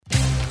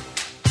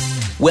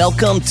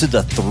Welcome to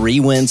the Three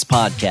Wins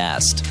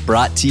Podcast,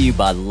 brought to you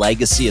by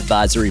Legacy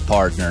Advisory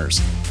Partners,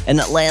 an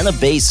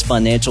Atlanta-based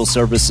financial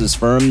services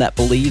firm that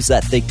believes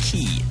that the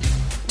key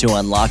to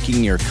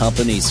unlocking your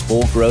company's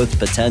full growth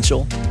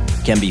potential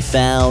can be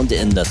found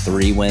in the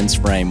Three Wins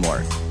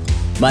framework.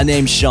 My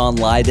name's Sean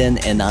Lydon,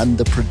 and I'm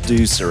the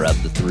producer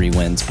of the Three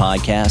Wins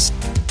Podcast.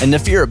 And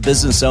if you're a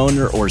business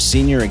owner or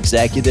senior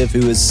executive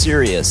who is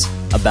serious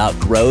about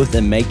growth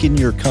and making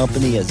your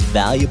company as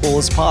valuable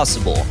as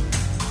possible,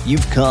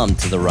 you've come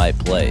to the right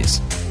place.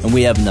 And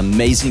we have an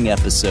amazing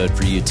episode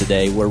for you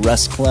today where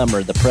Russ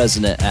Clemmer, the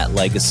president at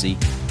Legacy,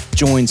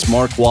 joins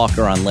Mark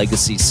Walker on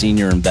Legacy's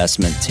senior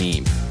investment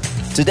team.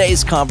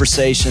 Today's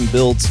conversation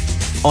builds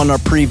on our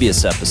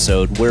previous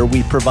episode where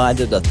we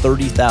provided a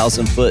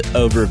 30,000-foot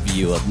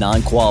overview of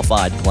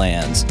non-qualified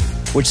plans,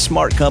 which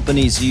smart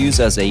companies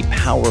use as a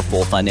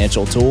powerful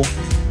financial tool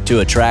to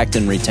attract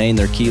and retain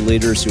their key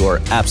leaders who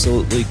are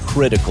absolutely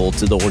critical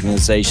to the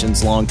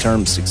organization's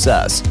long-term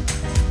success.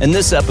 In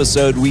this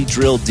episode, we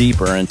drill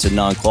deeper into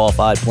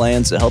non-qualified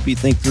plans to help you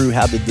think through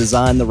how to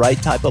design the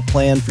right type of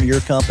plan for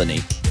your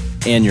company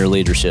and your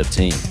leadership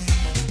team.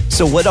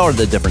 So what are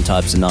the different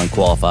types of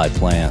non-qualified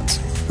plans?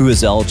 Who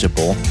is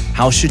eligible?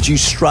 How should you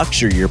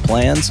structure your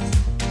plans?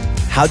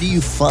 How do you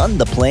fund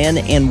the plan?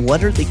 And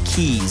what are the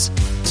keys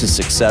to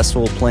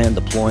successful plan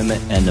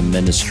deployment and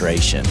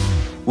administration?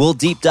 We'll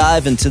deep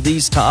dive into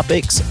these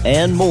topics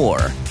and more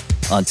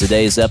on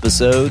today's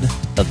episode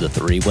of the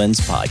Three Wins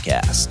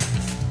Podcast.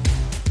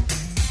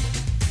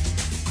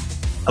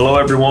 Hello,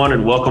 everyone,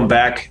 and welcome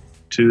back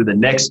to the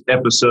next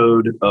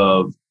episode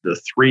of the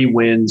Three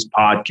Wins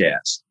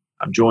Podcast.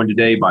 I'm joined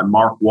today by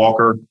Mark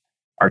Walker,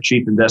 our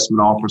Chief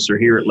Investment Officer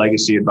here at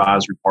Legacy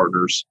Advisory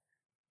Partners,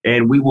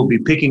 and we will be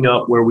picking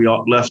up where we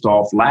left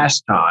off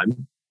last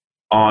time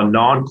on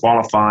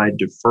non-qualified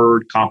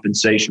deferred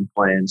compensation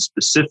plans,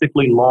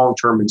 specifically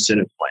long-term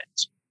incentive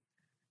plans.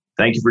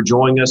 Thank you for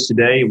joining us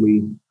today.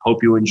 We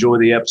hope you enjoy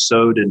the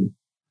episode, and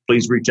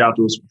please reach out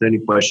to us with any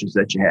questions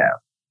that you have.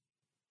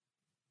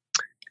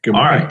 Good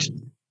morning. All right.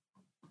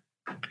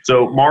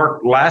 So,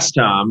 Mark, last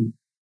time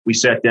we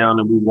sat down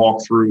and we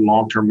walked through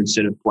long-term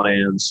incentive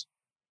plans,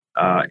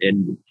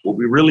 and what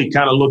we really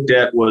kind of looked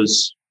at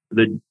was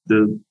the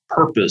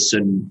purpose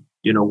and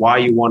why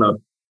you want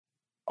to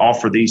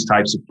offer these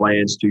types of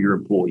plans to your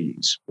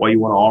employees, why you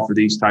want to offer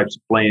these types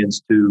of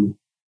plans to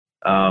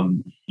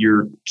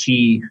your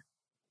key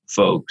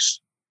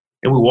folks.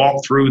 And we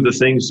walked through the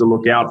things to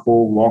look out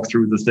for, walked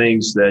through the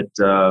things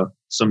that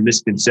some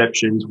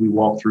misconceptions, we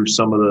walked through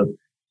some of the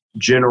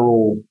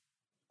general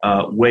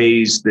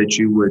ways that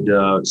you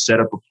would set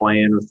up a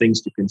plan or things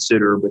to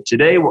consider. But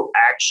today we're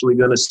actually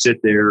going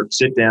to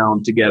sit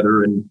down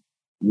together and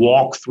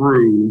walk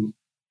through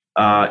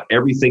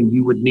everything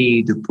you would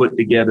need to put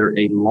together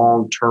a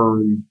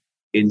long-term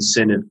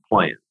incentive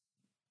plan.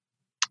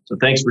 So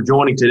thanks for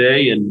joining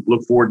today and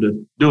look forward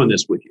to doing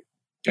this with you.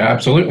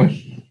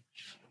 Absolutely.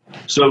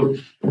 So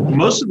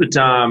most of the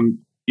time,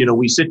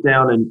 we sit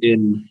down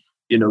and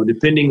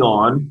depending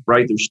on,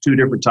 right, there's two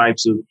different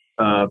types of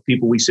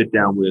people we sit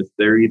down with.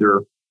 They're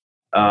either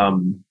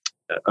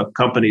a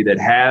company that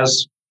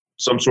has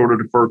some sort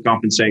of deferred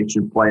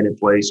compensation plan in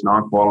place,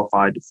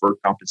 non-qualified deferred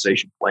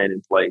compensation plan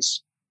in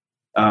place,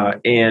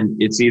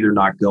 and it's either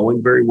not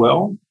going very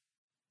well,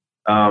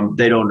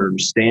 they don't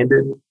understand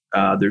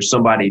it, there's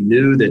somebody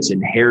new that's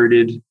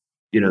inherited,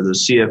 the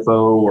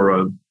CFO or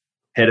a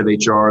head of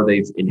HR,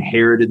 they've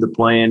inherited the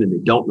plan and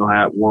they don't know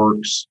how it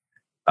works.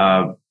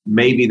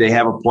 Maybe they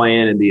have a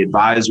plan and the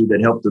advisor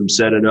that helped them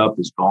set it up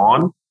is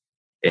gone.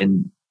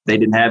 And they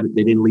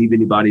didn't leave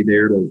anybody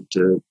there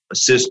to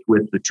assist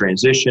with the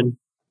transition,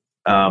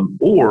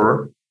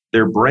 or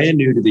they're brand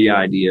new to the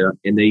idea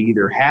and they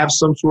either have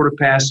some sort of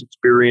past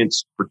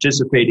experience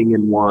participating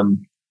in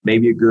one,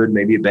 maybe a good,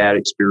 maybe a bad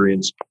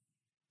experience,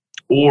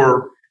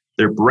 or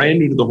they're brand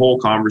new to the whole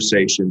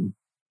conversation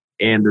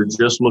and they're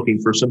just looking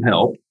for some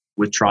help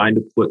with trying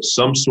to put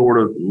some sort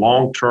of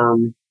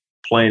long-term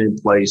plan in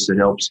place that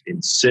helps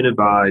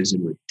incentivize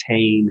and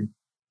retain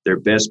their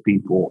best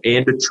people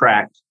and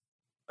attract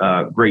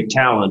great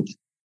talent.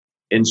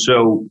 And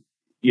so,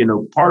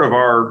 part of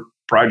our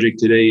project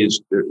today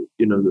is,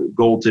 the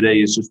goal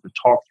today is just to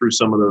talk through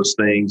some of those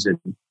things. And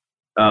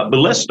but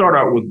let's start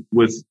out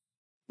with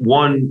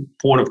one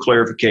point of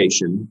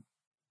clarification.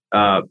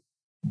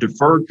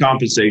 Deferred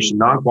compensation,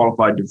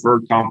 non-qualified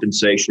deferred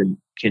compensation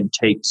can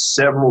take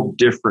several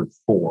different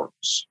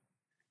forms.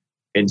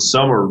 And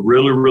some are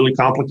really, really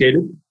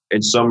complicated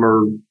and some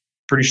are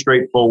pretty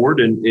straightforward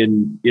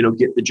and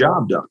get the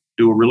job done.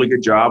 Do a really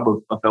good job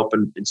of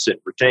helping incent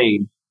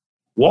retain.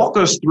 Walk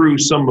us through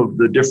some of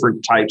the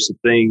different types of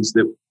things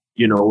that,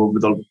 over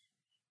the,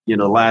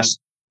 last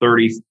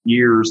 30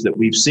 years that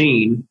we've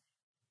seen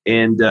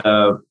and,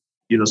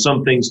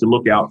 some things to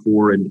look out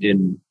for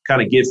and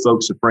kind of give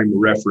folks a frame of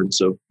reference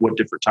of what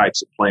different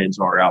types of plans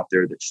are out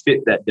there that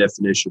fit that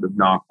definition of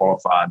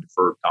non-qualified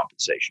deferred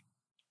compensation.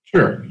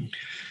 Sure.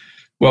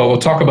 Well, we'll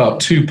talk about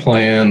two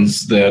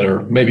plans that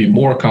are maybe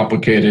more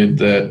complicated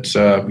that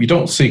you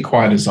don't see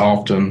quite as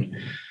often.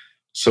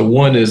 So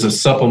one is a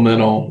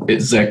supplemental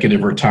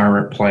executive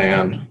retirement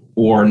plan,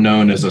 or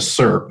known as a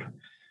SERP.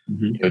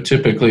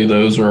 Typically,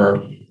 those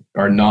are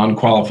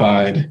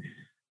non-qualified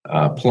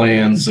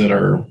plans that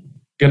are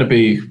going to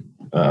be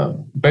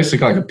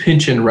basically like a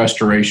pension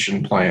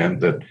restoration plan.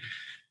 That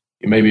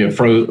maybe a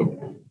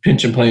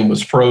pension plan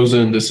was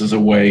frozen. This is a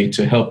way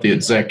to help the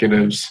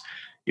executives,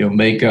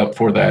 make up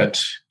for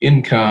that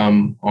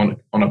income on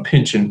a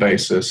pension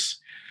basis.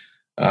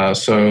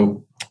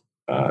 So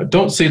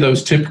don't see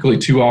those typically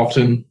too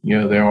often.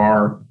 There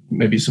are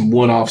maybe some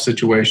one-off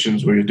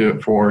situations where you do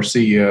it for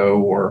CEO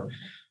or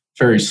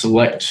very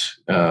select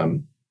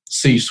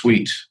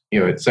C-suite,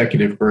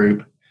 executive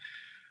group.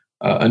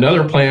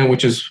 Another plan,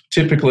 which is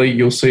typically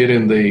you'll see it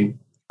in the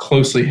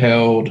closely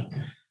held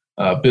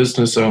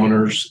business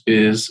owners,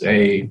 is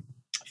a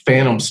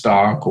phantom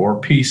stock or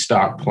P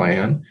stock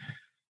plan,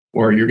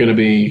 where you're going to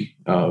be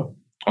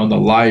on the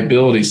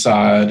liability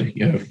side.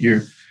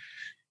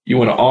 You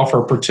want to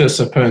offer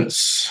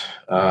participants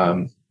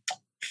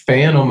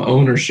phantom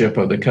ownership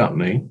of the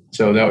company,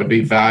 so that would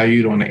be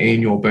valued on an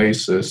annual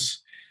basis.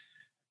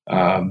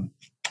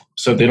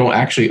 So they don't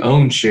actually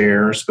own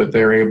shares, but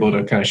they're able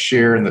to kind of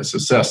share in the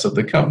success of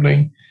the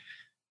company.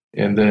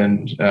 And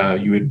then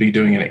you would be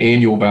doing an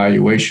annual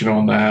valuation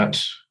on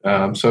that.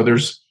 So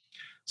there's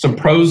some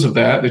pros of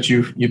that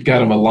you've got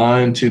them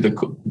aligned to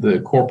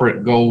the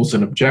corporate goals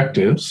and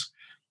objectives,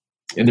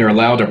 and they're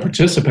allowed to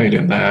participate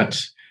in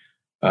that.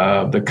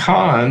 The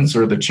cons,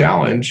 or the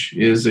challenge,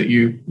 is that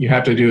you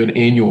have to do an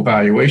annual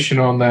valuation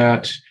on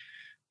that.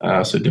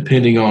 So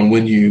depending on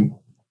when you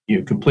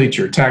complete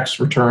your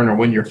tax return or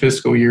when your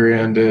fiscal year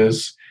end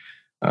is,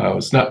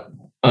 it's not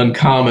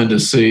uncommon to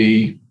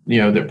see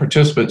that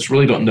participants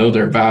really don't know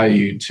their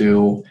value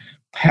till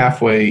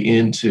halfway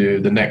into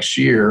the next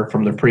year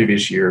from the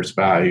previous year's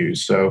value.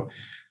 So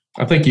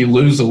I think you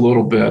lose a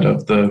little bit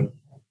of the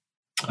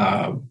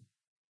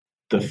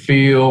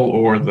feel,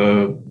 or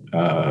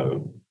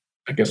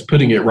I guess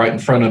putting it right in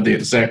front of the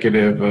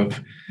executive of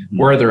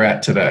where they're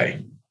at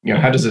today.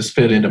 How does this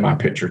fit into my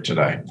picture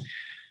today?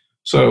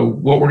 So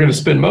what we're going to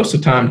spend most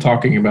of the time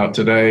talking about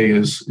today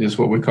is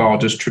what we call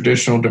just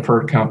traditional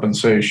deferred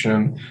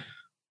compensation,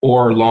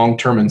 or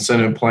long-term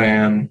incentive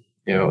plan,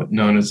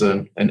 known as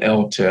an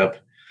LTIP,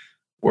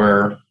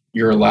 where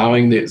you're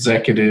allowing the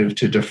executive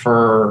to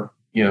defer,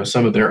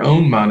 some of their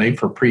own money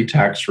for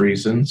pre-tax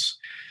reasons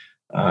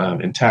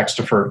and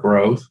tax-deferred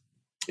growth.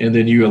 And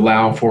then you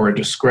allow for a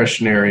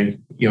discretionary,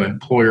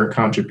 employer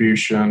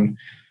contribution,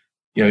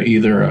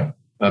 either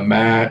a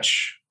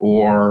match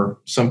or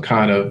some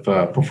kind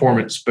of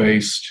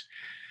performance-based,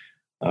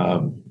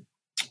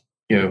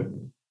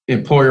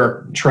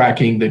 employer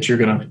tracking that you're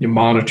going to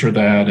monitor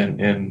that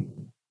and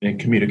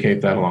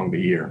communicate that along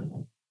the year.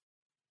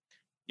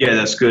 Yeah,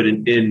 that's good.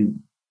 And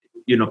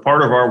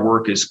part of our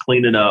work is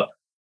cleaning up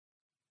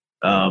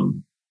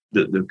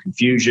the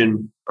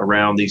confusion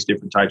around these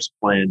different types of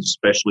plans,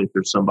 especially if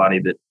there's somebody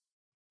that,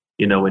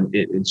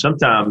 and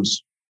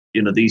sometimes,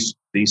 these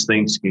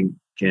things can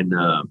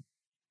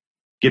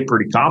get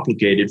pretty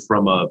complicated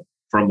from a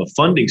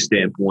funding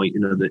standpoint.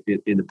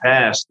 In the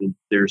past,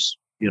 there's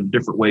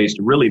different ways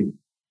to really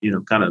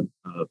kind of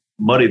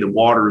muddy the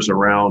waters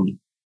around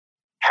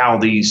how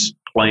these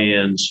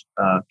plans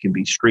can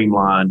be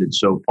streamlined. And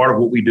so part of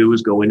what we do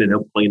is go in and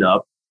help clean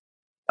up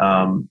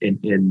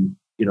and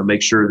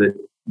make sure that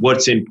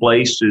what's in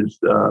place is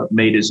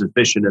made as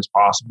efficient as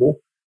possible.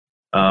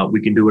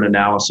 We can do an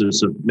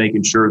analysis of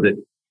making sure that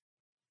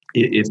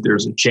if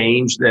there's a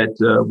change that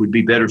would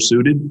be better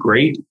suited,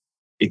 great.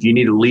 If you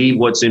need to leave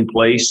what's in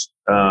place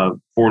for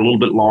a little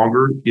bit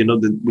longer,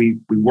 that we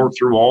work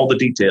through all the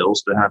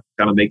details to have to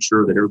kind of make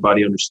sure that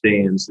everybody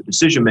understands, the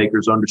decision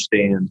makers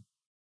understand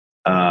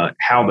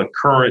how the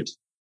current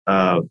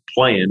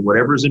plan,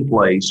 whatever is in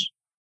place,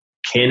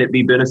 can it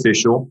be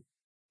beneficial?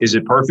 Is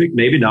it perfect?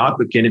 Maybe not,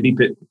 but can it be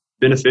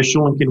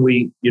beneficial, and can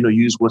we,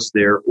 use what's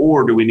there,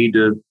 or do we need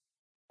to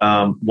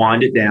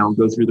wind it down,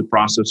 go through the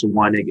process of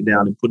winding it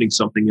down and putting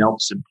something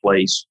else in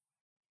place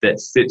that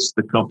fits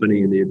the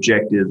company and the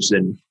objectives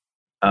and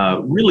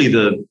really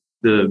the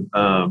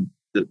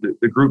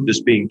group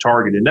that's being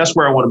targeted. And that's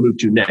where I want to move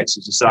to next,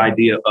 is this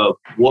idea of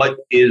what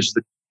is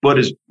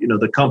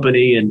the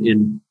company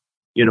and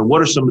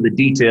what are some of the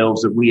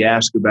details that we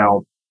ask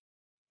about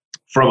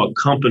from a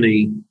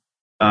company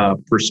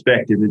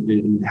perspective,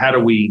 and how do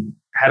we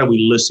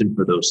listen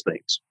for those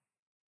things?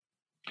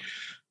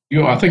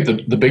 I think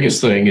the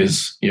biggest thing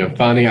is,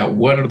 finding out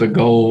what are the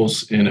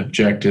goals and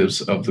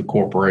objectives of the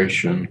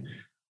corporation.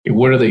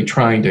 What are they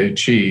trying to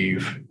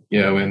achieve?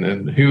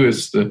 And who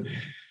is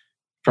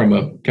from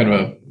a kind of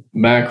a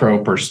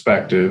macro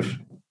perspective,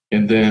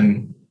 and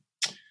then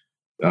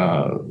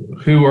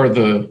who are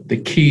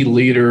the key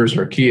leaders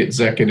or key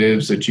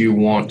executives that you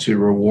want to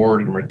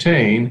reward and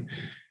retain,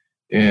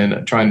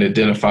 and trying to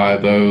identify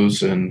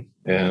those and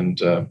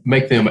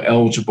make them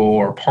eligible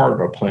or part of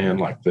a plan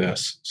like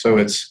this. So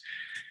it's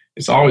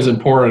always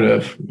important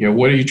of,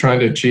 what are you trying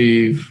to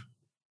achieve?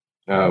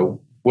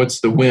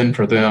 What's the win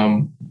for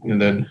them? And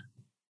then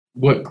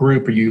what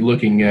group are you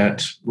looking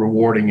at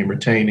rewarding and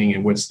retaining,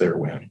 and what's their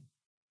win?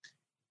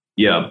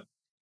 Yeah.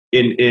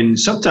 In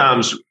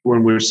sometimes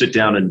when we sit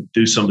down and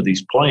do some of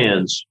these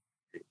plans,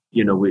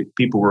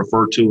 people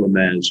refer to them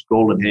as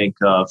golden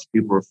handcuffs.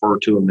 People refer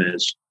to them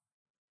as,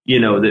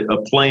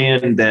 a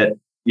plan that,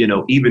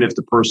 even if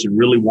the person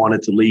really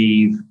wanted to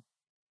leave,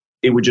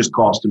 it would just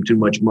cost them too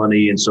much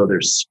money. And so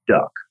they're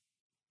stuck.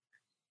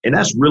 And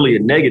that's really a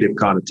negative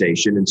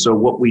connotation. And so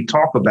what we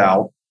talk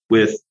about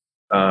with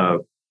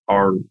our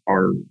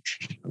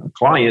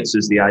clients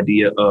is the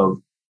idea of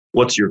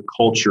what's your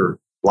culture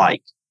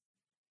like?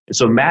 And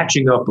so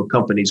matching up a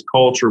company's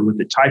culture with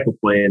the type of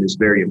plan is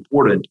very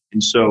important.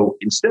 And so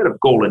instead of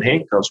golden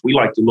handcuffs, we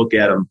like to look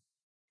at them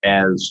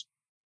as,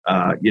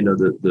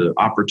 the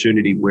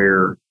opportunity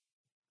where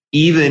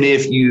even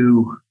if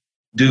you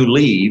do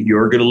leave,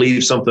 you're going to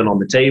leave something on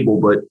the table,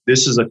 but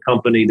this is a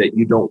company that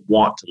you don't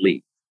want to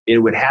leave. It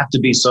would have to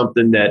be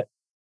something that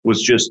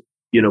was just,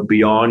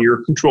 beyond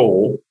your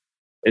control.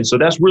 And so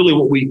that's really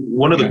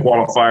one of the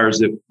qualifiers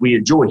that we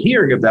enjoy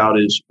hearing about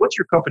is what's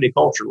your company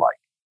culture like?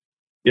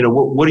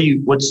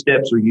 What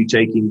steps are you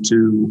taking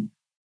to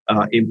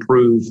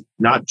improve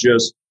not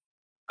just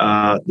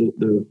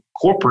the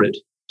corporate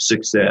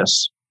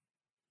success,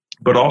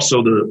 but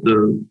also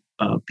the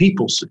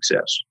people's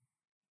success,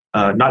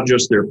 not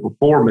just their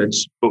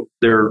performance, but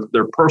their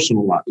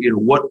personal life.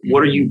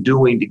 What are you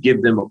doing to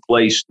give them a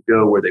place to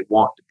go where they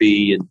want to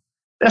be? And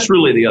that's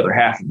really the other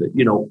half of it.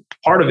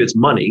 Part of it's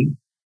money.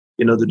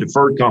 The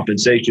deferred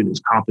compensation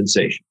is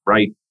compensation,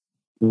 right?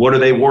 What are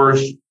they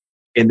worth?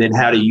 And then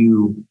how do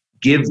you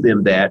give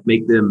them that,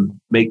 make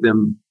them,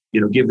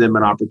 give them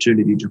an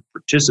opportunity to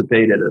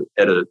participate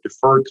at a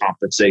deferred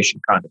compensation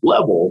kind of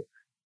level,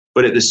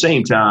 but at the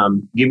same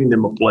time, giving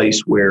them a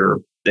place where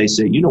they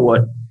say, you know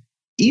what,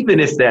 even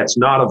if that's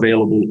not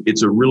available,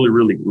 it's a really,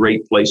 really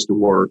great place to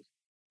work.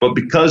 But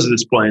because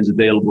this plan's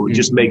available, it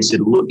just makes it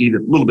a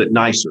little bit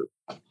nicer.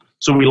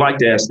 So we like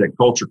to ask that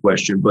culture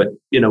question, but,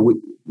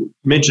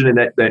 mentioning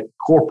that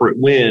corporate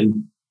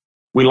win,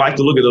 we like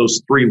to look at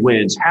those 3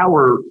 wins. How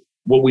are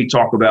what we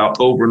talk about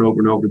over and over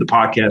and over? The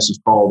podcast is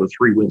called the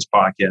 3 Wins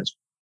Podcast.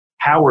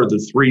 How are the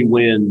 3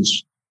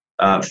 wins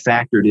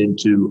factored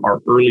into our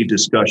early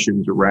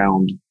discussions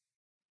around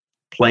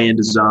plan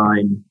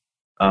design,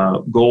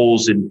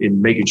 goals,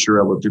 and making sure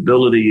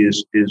eligibility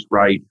is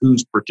right?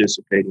 Who's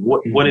participating?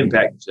 What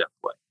impact does that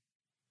play?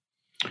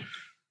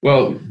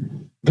 Well,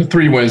 the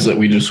 3 wins that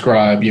we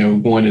described,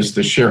 one is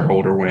the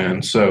shareholder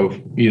win. So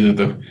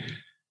either if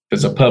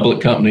it's a public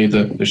company,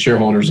 the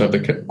shareholders of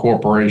the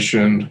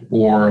corporation,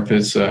 or if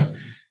it's a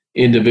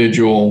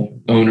individual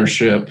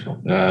ownership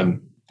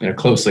in a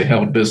closely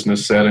held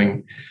business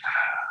setting,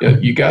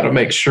 you got to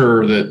make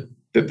sure that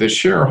the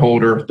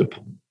shareholder,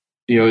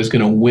 is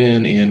going to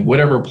win in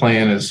whatever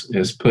plan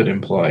is put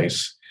in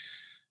place.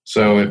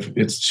 So if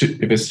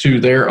it's to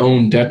their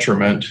own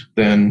detriment,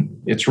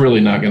 then it's really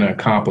not going to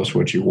accomplish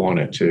what you want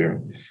it to.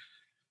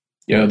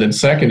 Then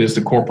second is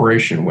the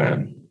corporation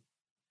win.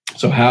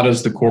 So how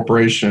does the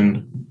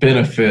corporation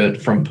benefit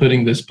from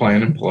putting this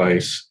plan in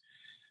place?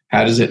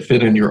 How does it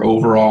fit in your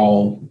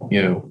overall,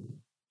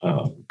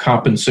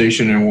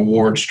 compensation and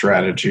reward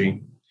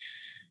strategy?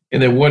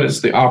 And then what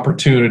is the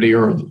opportunity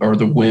or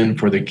the win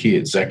for the key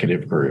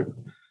executive group?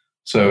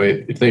 So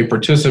if they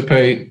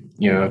participate,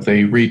 if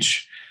they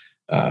reach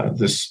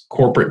this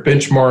corporate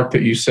benchmark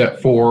that you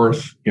set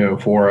forth,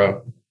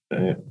 for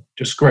a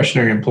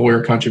discretionary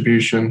employer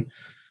contribution,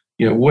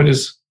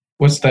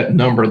 what's that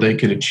number they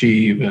could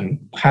achieve, and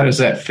how does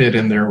that fit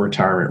in their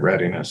retirement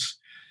readiness?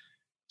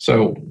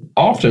 So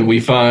often we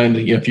find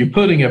if you're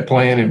putting a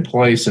plan in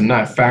place and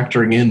not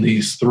factoring in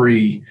these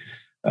 3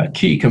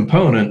 key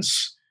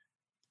components,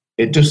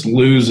 it just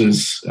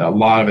loses a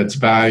lot of its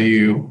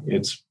value.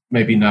 It's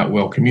maybe not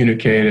well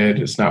communicated.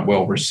 It's not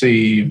well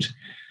received.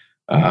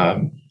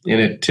 And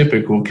it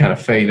typically will kind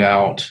of fade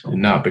out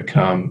and not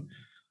become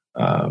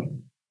an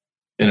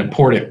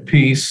important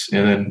piece.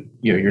 And then,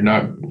 you're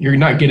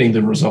not getting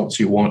the results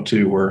you want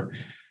to, or,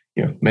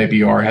 maybe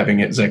you are having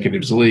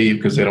executives leave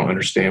because they don't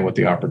understand what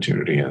the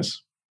opportunity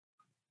is.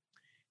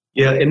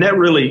 Yeah. And that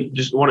really,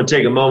 just want to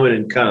take a moment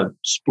and kind of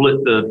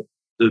split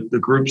the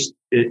groups,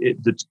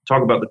 to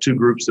talk about the 2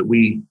 groups that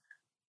we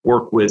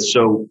work with.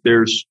 So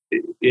there's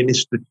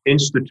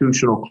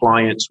institutional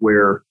clients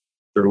where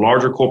they're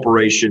larger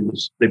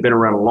corporations. They've been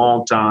around a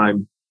long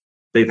time.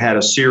 They've had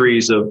a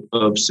series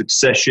of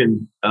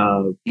succession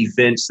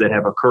events that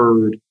have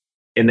occurred,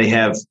 and they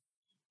have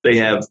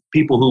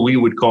people who we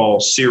would call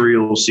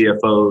serial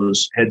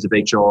CFOs, heads of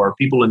HR,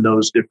 people in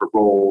those different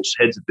roles,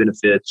 heads of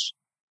benefits,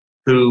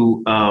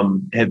 who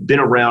have been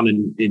around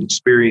and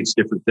experienced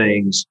different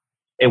things.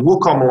 And we'll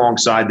come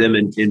alongside them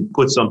and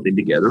put something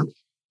together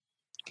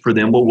for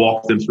them. We'll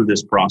walk them through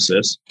this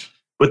process.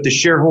 But the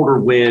shareholder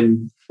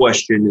win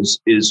question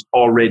is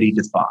already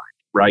defined,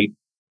 right?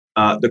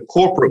 The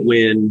corporate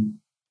win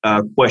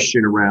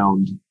question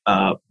around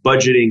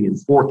budgeting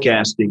and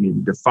forecasting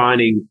and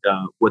defining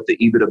what the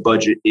EBITDA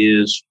budget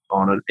is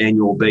on an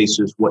annual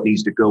basis, what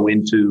needs to go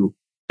into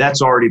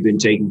that's already been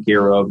taken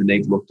care of, and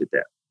they've looked at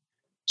that.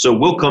 So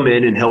we'll come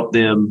in and help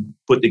them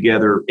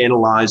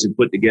analyze and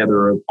put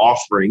together an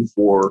offering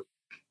for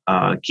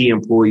key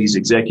employees,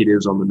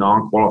 executives on the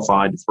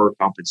non-qualified deferred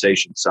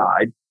compensation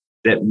side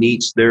that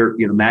meets their,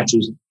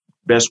 matches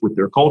best with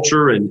their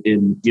culture and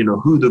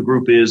who the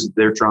group is that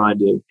they're trying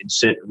to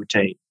incent and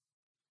retain.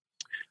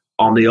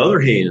 On the other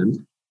hand,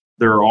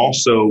 there are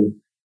also,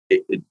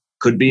 it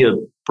could be a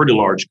pretty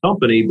large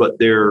company, but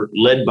they're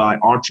led by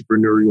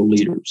entrepreneurial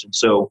leaders. And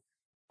so,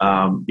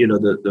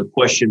 the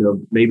question of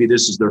maybe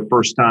this is their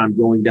first time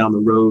going down the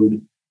road,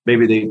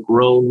 maybe they've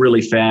grown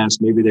really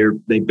fast, maybe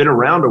they've been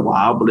around a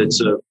while, but it's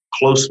a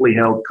closely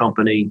held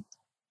company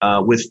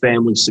with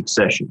family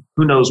succession.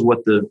 Who knows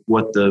what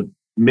the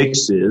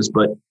mix is,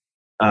 but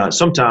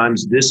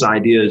sometimes this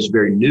idea is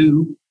very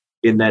new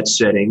in that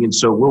setting. And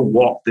so we'll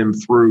walk them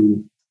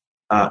through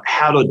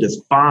how to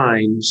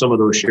define some of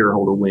those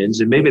shareholder wins.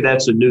 And maybe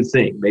that's a new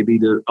thing. Maybe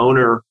the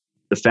owner,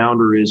 the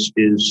founder is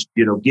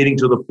getting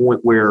to the point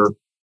where,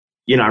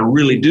 I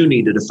really do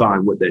need to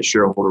define what that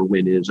shareholder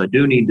win is. I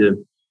do need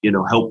to,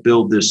 help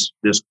build this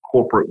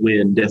corporate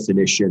win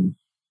definition,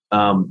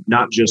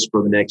 not just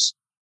for the next,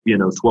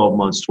 12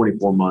 months,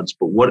 24 months,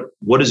 but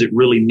what does it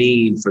really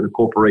mean for the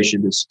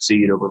corporation to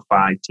succeed over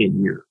 5,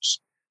 10 years?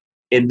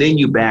 And then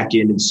you back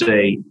in and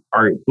say,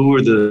 all right,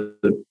 who's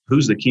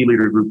the key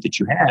leader group that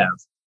you have?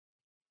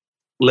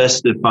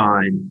 Let's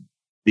define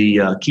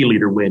the key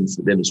leader win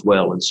for them as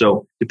well. And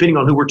so depending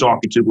on who we're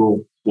talking to,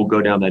 we'll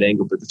go down that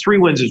angle. But the 3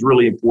 wins is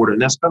really important.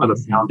 And that's kind of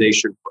the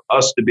foundation for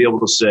us to be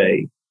able to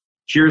say,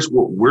 here's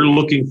what we're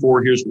looking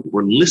for, here's what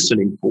we're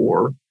listening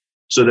for,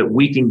 so that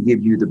we can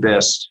give you the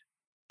best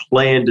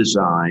plan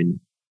design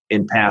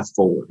and path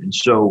forward. And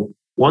so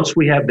once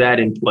we have that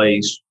in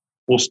place,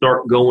 we'll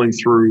start going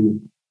through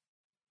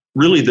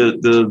really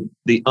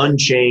the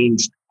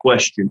unchanged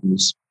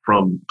questions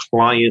from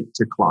client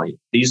to client.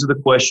 These are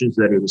the questions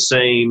that are the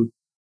same.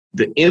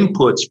 The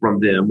inputs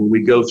from them when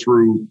we go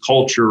through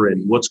culture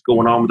and what's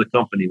going on with the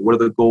company, what are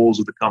the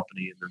goals of the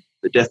company, and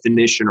the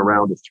definition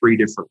around the 3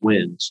 different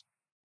wins.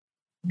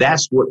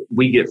 That's what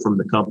we get from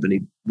the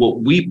company.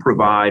 What we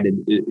provide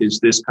is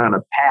this kind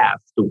of path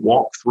to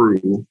walk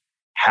through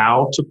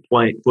how to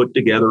put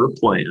together a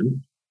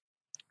plan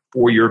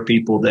for your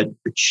people that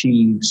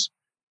achieves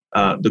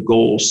the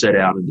goals set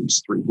out in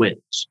these 3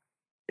 wins.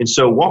 And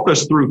so walk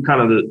us through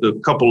kind of the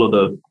couple of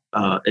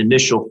the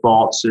initial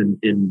thoughts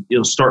and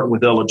starting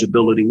with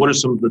eligibility. What are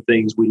some of the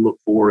things we look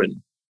for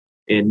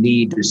and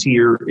need is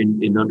here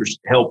and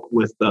help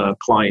with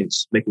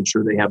clients making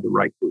sure they have the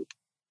right group?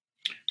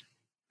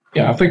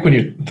 Yeah, I think when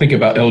you think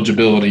about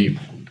eligibility,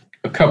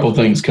 a couple of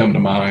things come to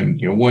mind.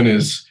 One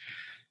is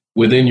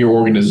within your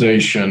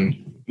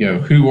organization,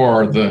 who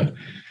are the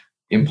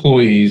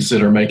employees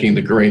that are making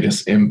the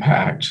greatest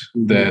impact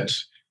that,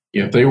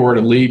 if they were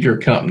to leave your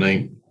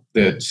company,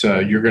 that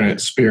you're going to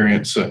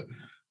experience a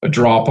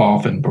drop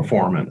off in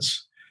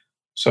performance.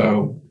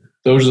 So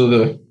those are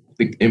the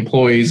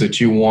employees that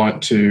you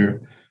want to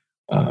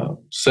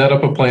set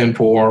up a plan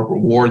for,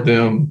 reward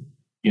them,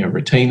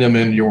 retain them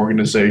in your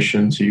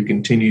organization so you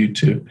continue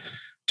to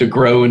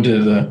grow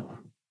into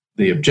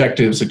the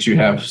objectives that you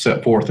have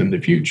set forth in the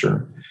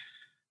future.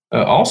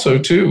 Also,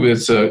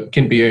 too,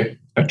 can be a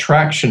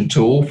attraction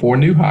tool for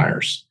new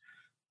hires.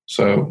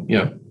 So,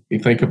 you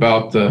think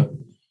about the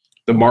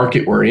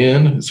market we're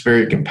in, it's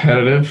very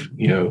competitive.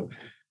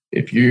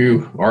 If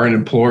you are an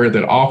employer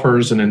that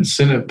offers an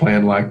incentive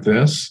plan like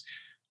this,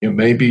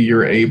 maybe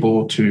you're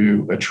able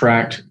to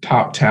attract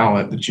top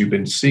talent that you've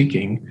been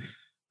seeking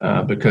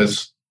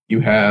because you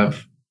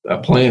have a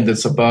plan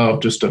that's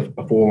above just a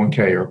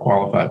 401k or a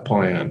qualified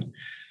plan.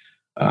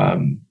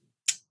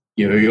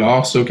 You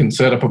also can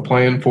set up a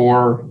plan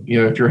for,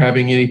 if you're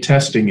having any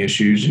testing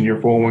issues in your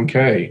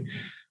 401k,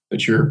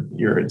 that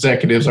your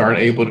executives aren't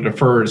able to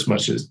defer as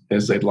much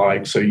as they'd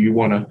like. So you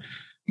want to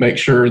make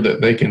sure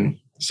that they can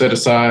set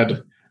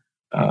aside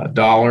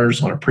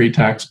dollars on a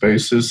pre-tax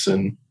basis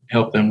and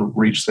help them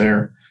reach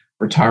their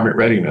retirement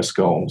readiness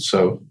goals.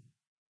 So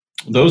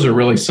those are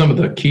really some of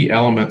the key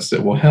elements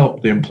that will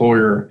help the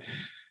employer,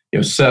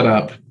 set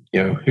up,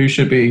 who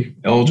should be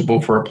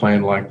eligible for a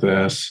plan like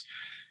this,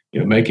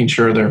 making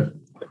sure they're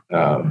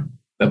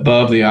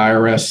above the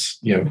IRS,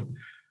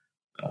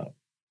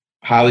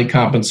 highly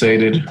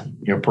compensated,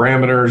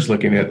 parameters,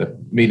 looking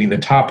at meeting the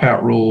top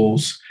out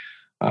rules,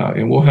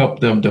 and we'll help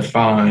them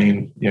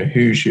define,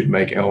 who should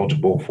make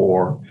eligible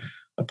for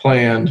a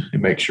plan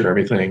and make sure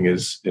everything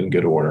is in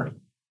good order.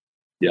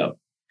 Yeah.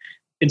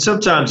 And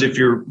sometimes if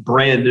you're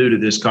brand new to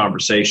this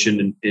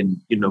conversation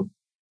and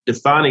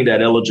defining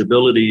that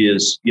eligibility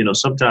is,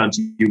 sometimes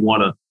you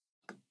want to,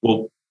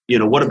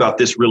 what about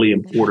this really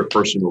important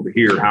person over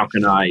here? How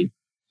can I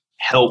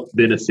help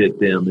benefit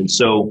them? And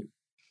so,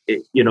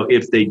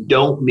 if they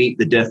don't meet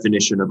the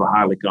definition of a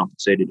highly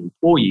compensated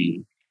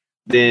employee,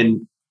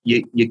 then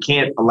you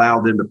can't allow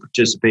them to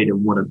participate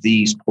in one of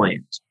these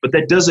plans. But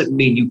that doesn't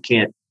mean you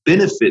can't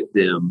benefit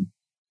them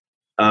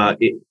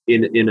in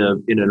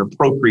an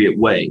appropriate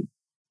way.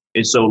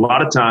 And so a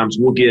lot of times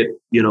we'll get,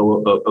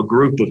 a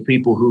group of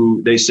people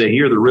who they say,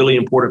 here are the really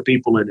important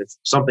people. And if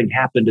something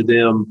happened to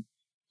them,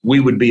 we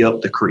would be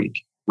up the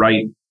creek,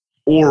 right?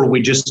 Or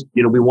we just,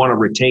 we want to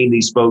retain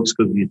these folks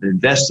because we've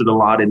invested a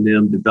lot in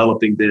them,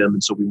 developing them.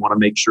 And so we want to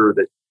make sure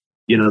that,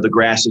 the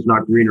grass is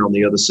not greener on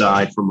the other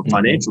side from a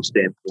financial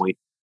standpoint.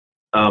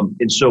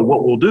 And so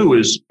what we'll do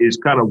is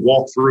kind of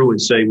walk through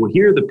and say, well,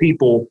 here are the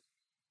people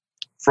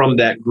from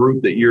that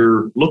group that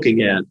you're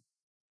looking at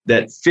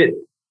that fit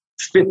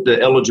the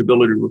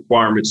eligibility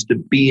requirements to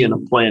be in a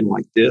plan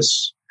like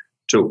this,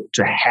 to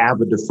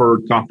have a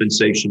deferred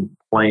compensation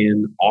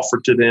plan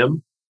offered to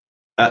them.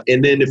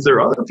 And then if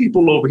there are other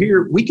people over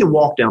here, we can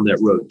walk down that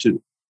road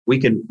too. We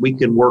can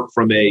work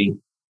from a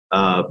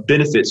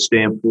benefit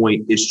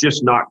standpoint. It's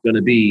just not going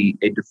to be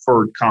a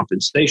deferred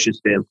compensation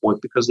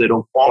standpoint because they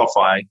don't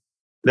qualify.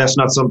 That's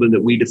not something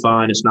that we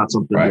define. It's not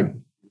something that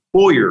the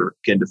employer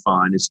can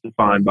define. It's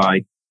defined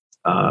by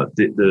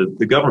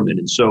the government.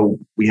 And so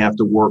we have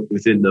to work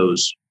within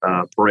those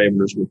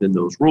parameters, within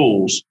those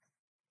rules.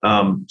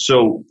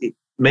 So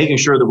making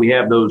sure that we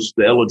have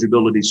the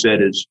eligibility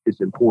set is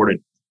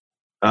important.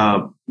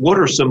 What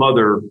are some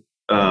other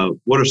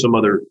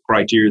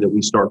criteria that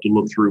we start to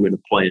look through in a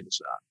plan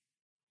design?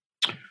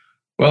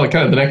 Well,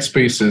 kind of the next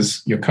piece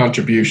is your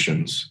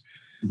contributions.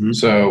 Mm-hmm.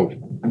 So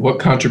what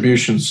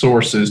contribution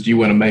sources do you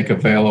want to make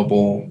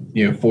available,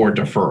 for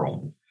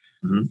deferral?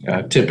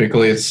 Mm-hmm.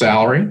 Typically it's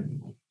salary.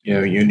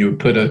 You would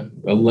put a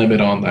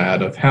limit on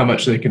that of how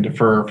much they can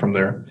defer from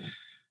their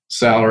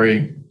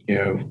salary.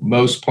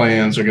 Most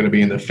plans are going to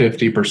be in the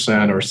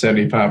 50% or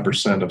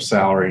 75% of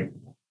salary.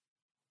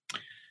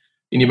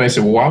 And you may say,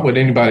 well, why would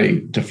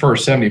anybody defer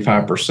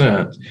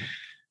 75%?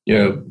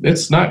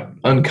 It's not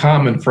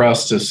uncommon for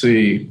us to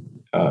see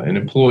an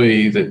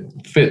employee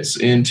that fits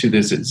into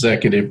this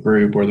executive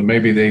group, or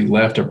maybe they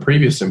left a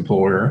previous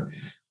employer.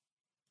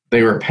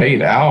 They were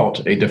paid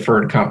out a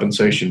deferred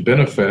compensation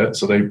benefit,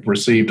 so they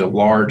received a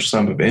large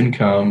sum of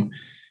income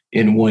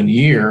in 1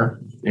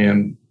 year,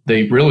 and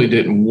they really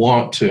didn't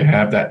want to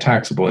have that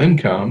taxable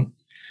income,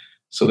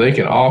 so they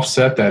can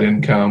offset that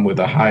income with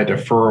a high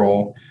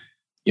deferral,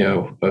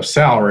 of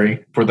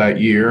salary for that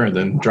year, and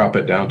then drop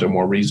it down to a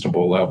more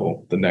reasonable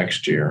level the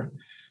next year.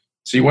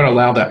 So you want to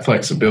allow that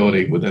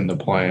flexibility within the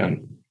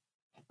plan.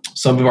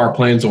 Some of our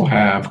plans will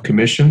have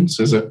commissions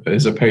as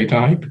a pay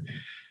type.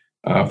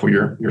 For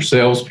your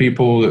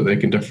salespeople, that they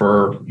can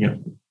defer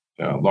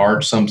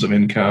large sums of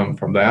income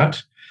from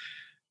that.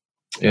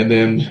 And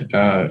then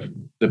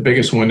the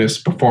biggest one is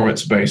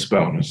performance-based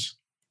bonus.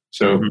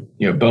 So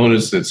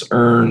bonus that's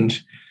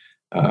earned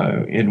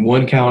in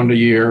one calendar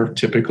year,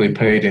 typically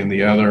paid in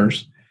the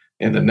others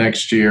in the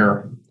next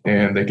year,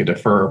 and they can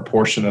defer a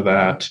portion of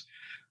that.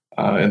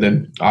 And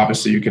then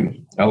obviously you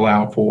can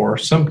allow for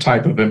some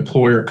type of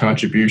employer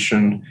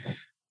contribution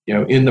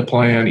in the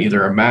plan,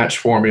 either a match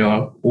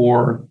formula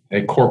or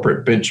a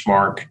corporate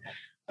benchmark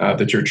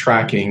that you're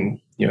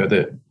tracking,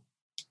 that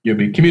you'll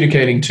be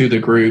communicating to the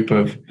group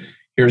of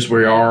here's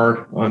where we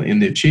are in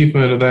the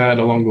achievement of that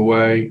along the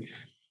way.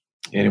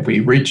 And if we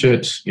reach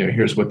it,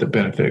 here's what the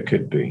benefit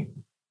could be.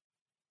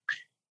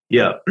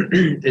 Yeah.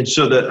 And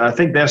so I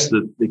think that's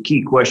the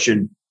key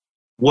question.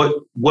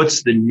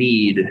 What's the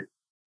need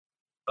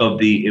of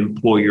the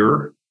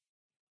employer?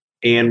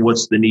 And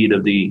what's the need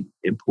of the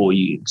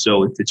employee?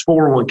 So if it's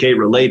 401k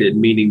related,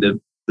 meaning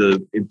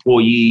the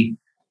employee,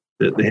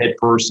 the head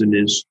person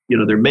is,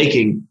 they're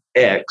making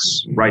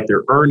X, right?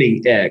 They're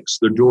earning X.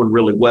 They're doing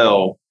really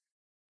well.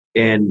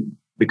 And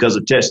because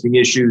of testing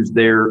issues,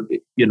 they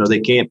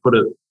can't put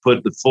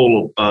the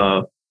full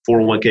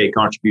 401k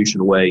contribution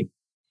away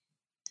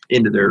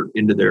into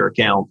their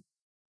account.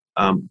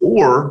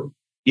 Or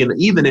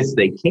even if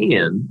they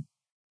can,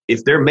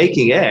 if they're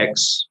making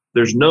X,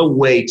 there's no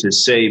way to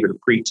save at a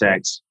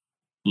pre-tax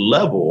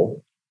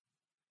level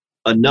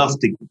enough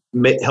to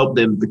help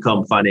them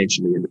become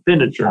financially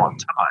independent on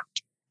time.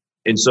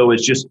 And so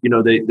it's just,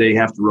 they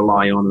have to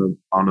rely on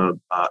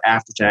a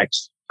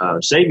after-tax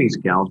savings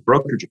account,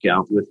 brokerage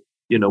account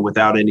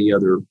without any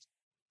other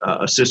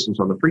assistance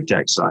on the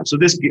pre-tax side. So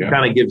this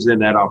kind of gives them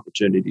that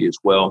opportunity as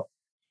well.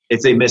 If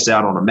they miss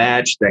out on a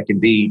match, that can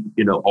be,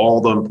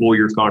 all the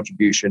employer's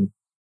contribution.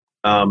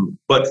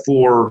 But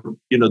for,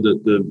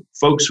 the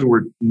folks who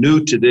are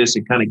new to this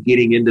and kind of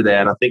getting into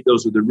that, I think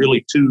those are the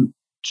really two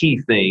key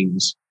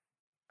things.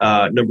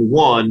 Number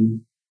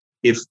one,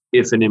 if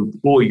an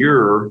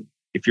employer,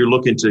 if you're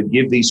looking to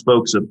give these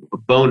folks a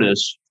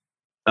bonus,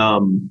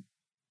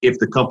 if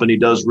the company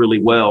does really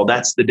well,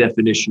 that's the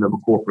definition of a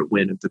corporate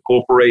win. If the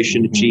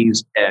corporation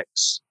achieves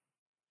X,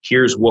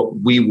 here's what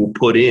we will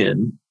put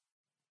into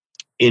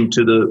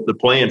the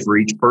plan for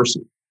each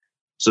person.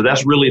 So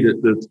that's really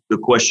the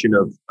question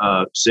of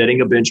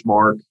setting a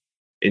benchmark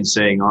and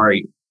saying, all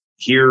right,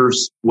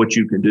 here's what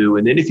you can do.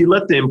 And then if you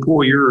let the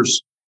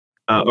employers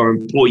or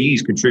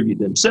employees contribute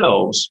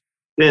themselves,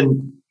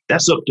 then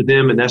that's up to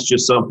them. And that's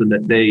just something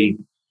that they,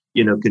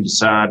 can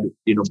decide,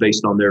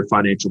 based on their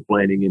financial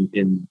planning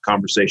and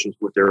conversations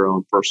with their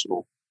own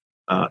personal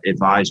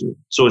advisor.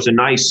 So it's a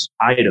nice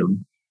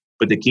item,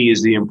 But the key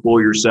is the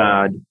employer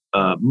side.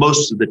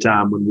 Most of the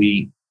time when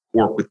we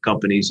work with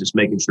companies is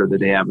making sure that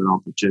they have an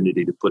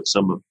opportunity to put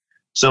some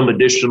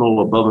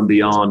additional above and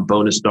beyond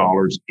bonus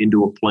dollars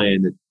into a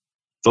plan that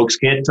folks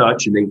can't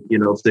touch. And they,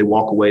 if they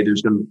walk away, they're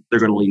going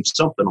to leave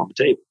something on the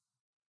table.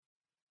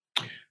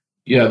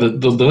 Yeah,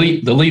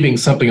 the leaving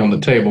something on the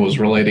table is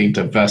relating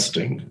to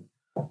vesting.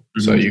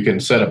 Mm-hmm. So you can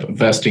set up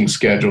vesting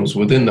schedules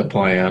within the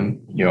plan.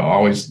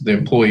 Always the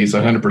employee is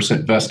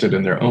 100% vested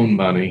in their own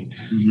money,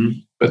 mm-hmm.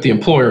 but the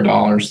employer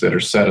dollars that are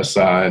set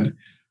aside,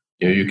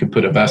 you can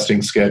put a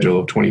vesting schedule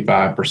of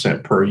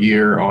 25% per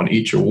year on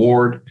each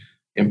award,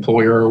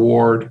 employer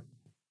award,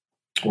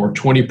 or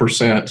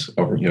 20%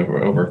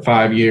 over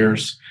 5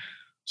 years.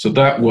 So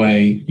that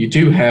way you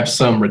do have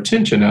some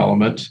retention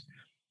element,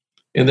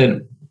 and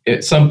then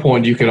at some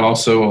point, you could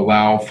also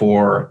allow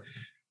for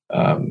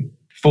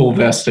full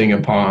vesting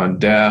upon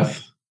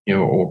death,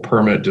 or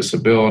permanent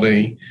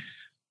disability,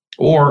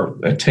 or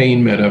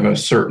attainment of a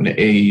certain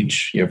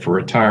age, for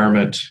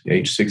retirement,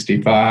 age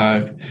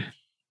 65,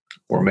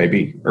 or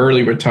maybe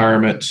early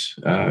retirement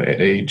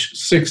at age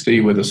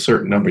 60 with a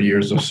certain number of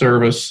years of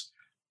service,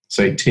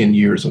 say 10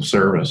 years of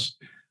service.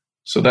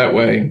 So that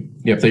way,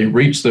 if they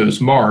reach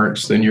those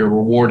marks, then you're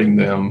rewarding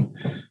them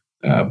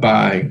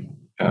by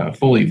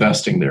fully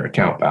vesting their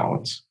account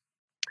balance.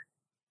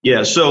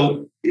 Yeah.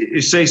 So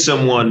say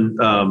someone,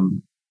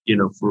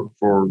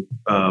 for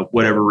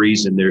whatever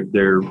reason,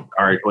 they're all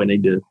right, I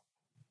need to,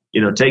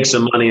 take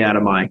some money out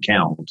of my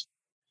account.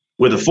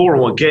 With a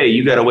 401k,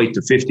 you got to wait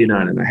to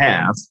 59 and a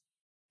half,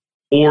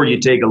 or you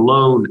take a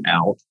loan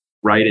out,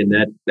 right? And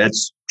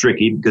that's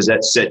tricky because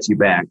that sets you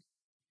back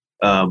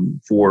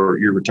for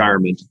your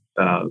retirement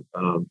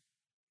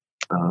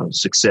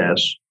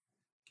success.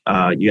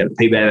 You got to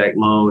pay back that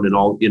loan and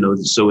all,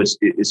 so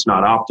it's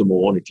not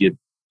optimal. And if you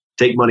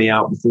take money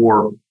out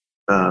before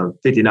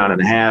 59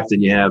 and a half,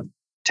 then you have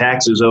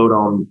taxes owed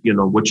on,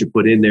 what you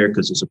put in there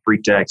because it's a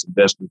pre-tax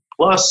investment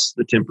plus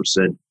the 10%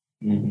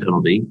 mm-hmm.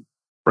 penalty,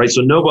 right?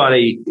 So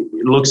nobody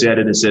looks at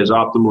it and says,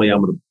 optimally,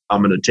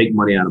 I'm going to take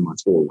money out of my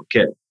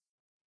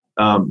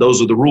 401k.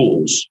 Those are the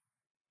rules.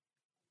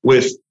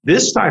 With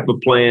this type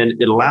of plan,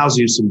 it allows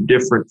you some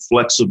different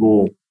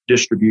flexible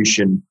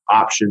distribution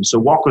options. So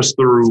walk us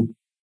through.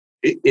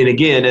 And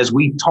again, as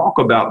we talk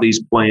about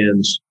these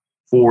plans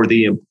for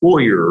the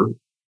employer,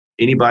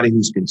 anybody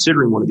who's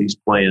considering one of these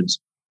plans,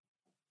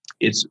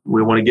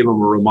 we want to give them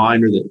a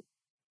reminder that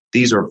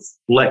these are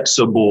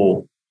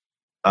flexible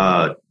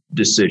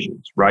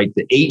decisions, right?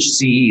 The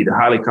HCE, the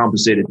highly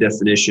compensated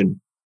definition,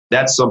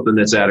 that's something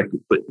that's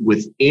adequate. But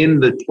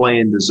within the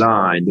plan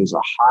design, there's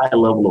a high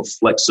level of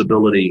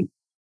flexibility.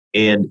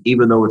 And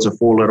even though it's a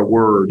 4-letter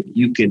word,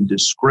 you can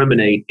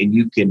discriminate and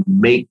you can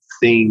make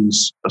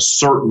things a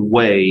certain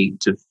way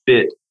to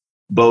fit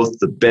both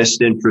the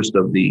best interest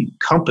of the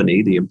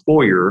company, the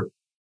employer,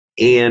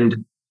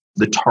 and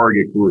the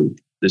target group,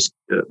 this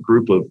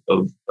group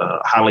of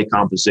highly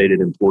compensated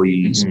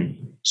employees.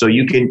 Mm-hmm. So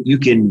you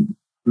can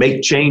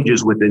make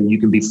changes within, you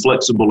can be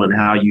flexible in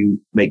how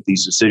you make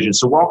these decisions.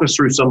 So walk us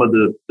through some of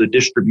the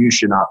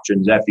distribution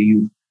options after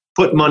you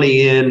put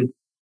money in.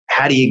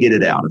 How do you get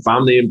it out? If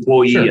I'm the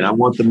employee Sure. and I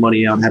want the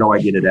money out, how do I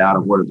get it out?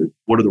 And what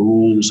are the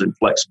rules and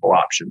flexible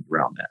options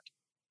around that?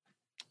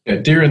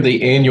 Yeah, during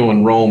the annual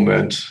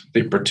enrollment,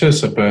 the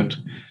participant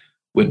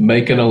would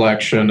make an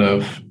election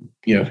of,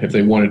 if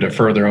they wanted to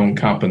defer their own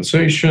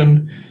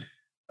compensation,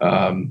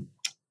 and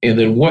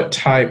then what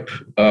type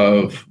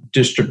of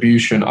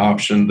distribution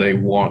option they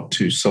want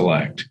to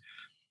select.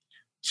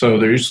 So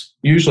there's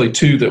usually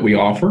two that we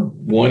offer.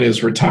 One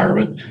is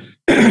retirement.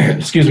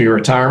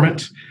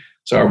 Retirement.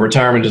 So our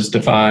retirement is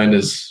defined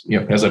as,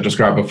 as I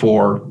described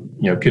before,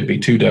 could be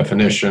two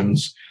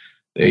definitions,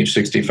 the age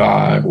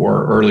 65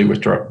 or early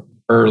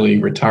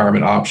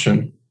retirement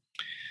option.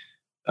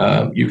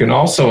 You can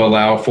also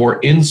allow for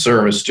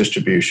in-service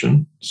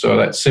distribution. So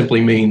that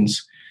simply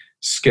means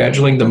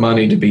scheduling the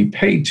money to be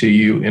paid to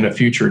you in a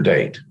future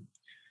date.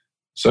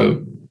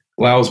 So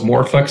allows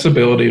more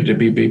flexibility to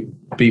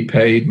be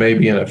paid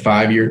maybe in a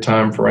 5-year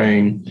time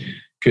frame.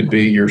 Could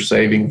be you're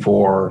saving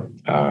for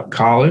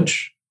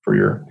college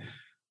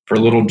for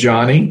little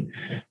Johnny.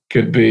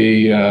 Could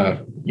be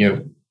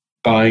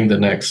buying the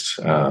next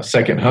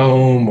second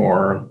home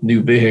or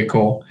new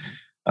vehicle.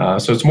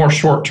 So it's more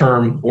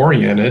short-term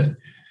oriented.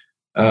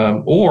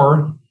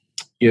 Or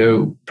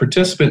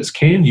participants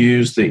can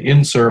use the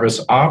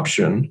in-service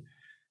option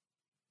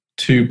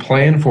to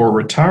plan for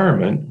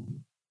retirement,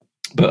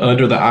 but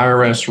under the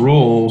IRS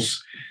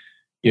rules,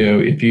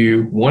 if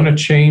you want to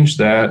change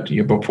that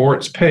before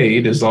it's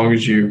paid, as long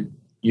as you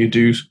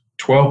do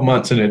 12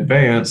 months in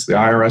advance, the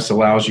IRS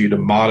allows you to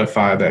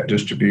modify that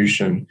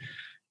distribution,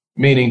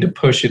 meaning to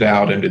push it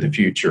out into the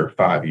future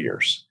 5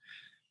 years.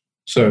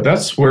 So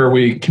that's where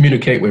we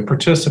communicate with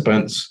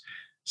participants,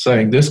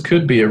 saying this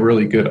could be a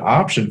really good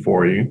option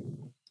for you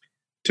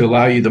to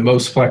allow you the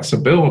most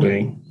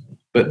flexibility,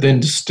 but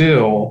then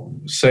still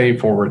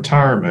save for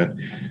retirement.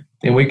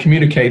 And we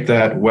communicate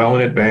that well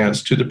in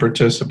advance to the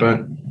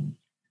participant.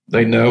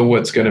 they know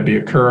what's going to be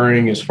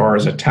occurring as far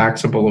as a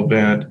taxable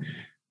event,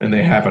 and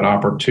they have an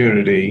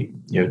opportunity,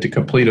 to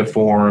complete a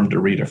form to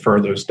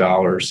redefer those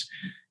dollars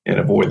and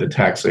avoid the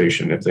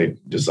taxation if they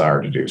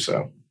desire to do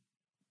so.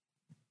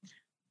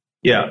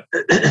 Yeah,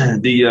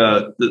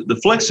 the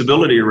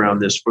flexibility around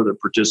this for the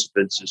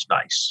participants is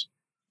nice,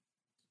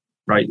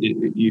 right?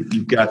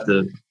 You've got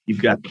the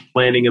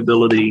planning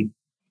ability.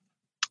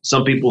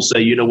 Some people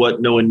say, you know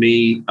what, knowing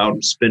me,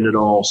 I'll spend it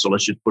all, so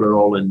let's just put it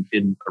all in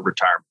a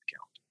retirement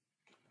account.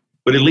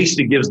 But at least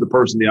it gives the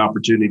person the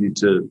opportunity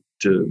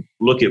to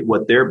look at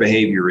what their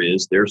behavior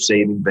is, their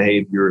saving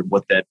behavior, and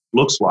what that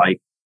looks like.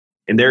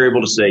 And they're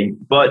able to say,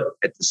 but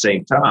at the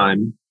same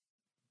time,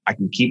 I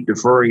can keep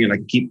deferring and I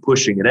can keep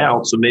pushing it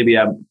out. So maybe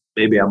I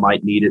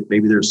might need it.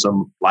 Maybe there's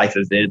some life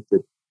event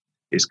that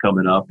is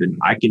coming up, and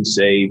I can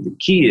save. The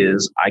key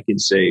is I can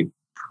save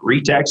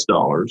pre-tax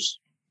dollars,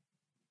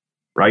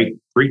 right?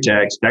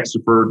 Pre-tax,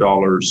 tax-deferred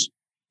dollars.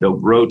 They'll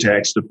grow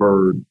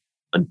tax-deferred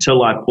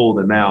until I pull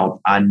them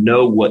out. I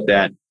know what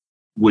that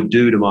would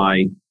do to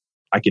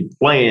I can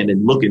plan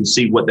and look and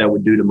see what that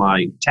would do to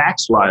my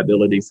tax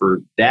liability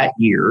for that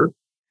year.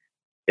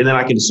 And then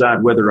I can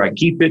decide whether I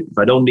keep it. If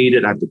I don't need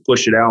it, I have to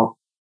push it out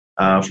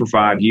for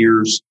 5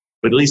 years.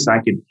 But at least I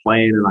can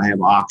plan and I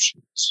have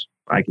options.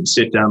 I can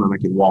sit down and I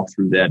can walk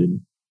through that. And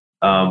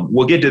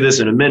we'll get to this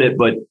in a minute,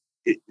 but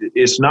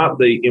it's not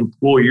the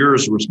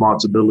employer's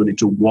responsibility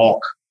to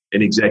walk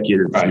an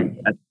executive through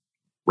that,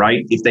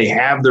 right? If they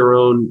have their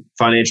own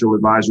financial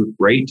advisor,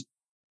 great.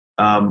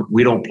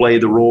 We don't play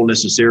the role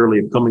necessarily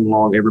of coming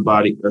along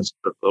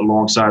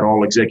alongside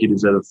all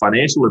executives as a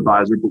financial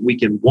advisor, but we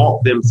can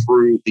walk them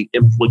through the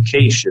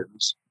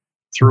implications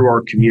through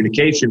our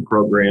communication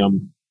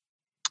program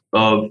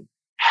of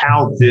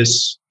how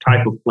this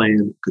type of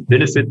plan could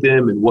benefit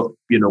them and what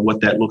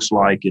that looks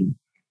like, and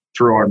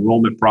through our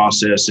enrollment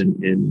process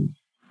and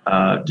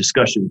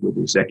discussions with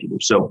the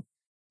executives. So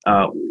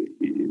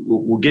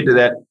we'll get to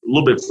that a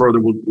little bit further.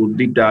 We'll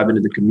deep dive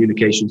into the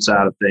communication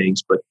side of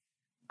things, but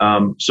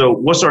so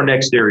what's our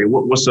next area?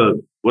 What's a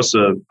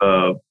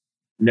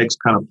next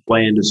kind of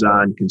plan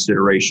design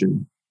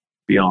consideration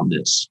beyond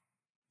this?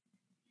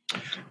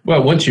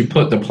 Well, once you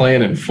put the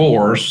plan in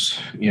force,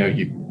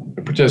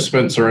 the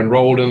participants are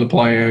enrolled in the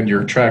plan.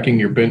 You're tracking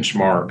your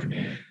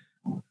benchmark.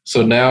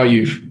 So now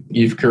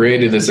you've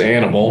created this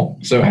animal.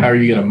 So how are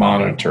you going to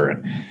monitor it?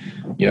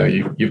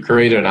 You've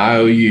created an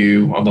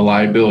IOU on the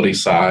liability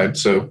side.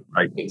 So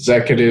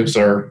executives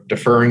are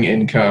deferring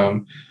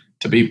income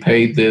to be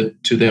paid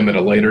to them at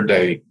a later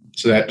date.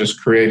 So that just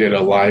created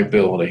a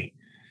liability.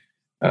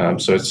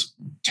 So it's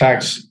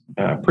tax,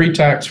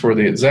 pre-tax for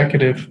the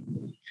executive,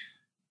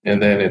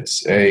 and then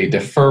it's a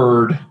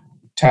deferred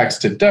tax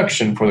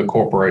deduction for the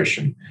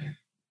corporation.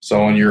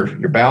 So on your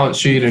balance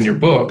sheet and your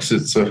books,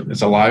 it's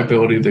a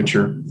liability that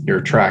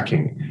you're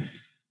tracking.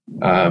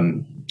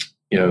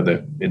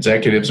 The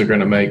executives are going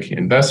to make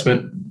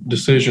investment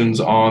decisions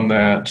on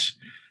that.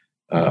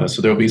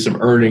 So there'll be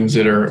some earnings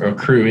that are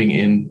accruing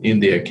in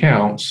the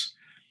accounts.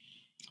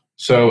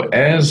 So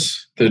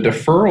as the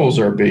deferrals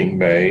are being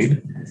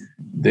made,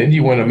 then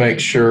you want to make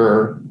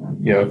sure,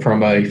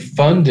 from a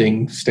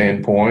funding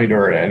standpoint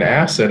or an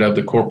asset of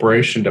the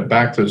corporation to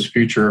back those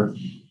future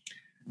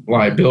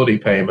liability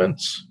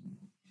payments.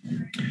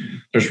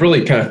 There's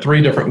really kind of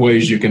three different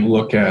ways you can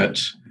look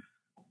at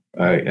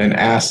an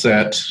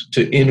asset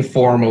to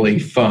informally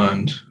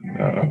fund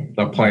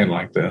a plan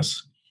like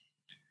this.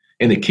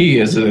 And the key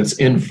is that it's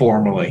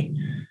informally.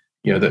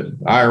 The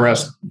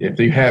IRS, if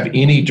you have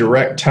any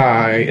direct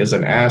tie as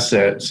an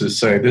asset to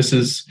say this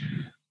is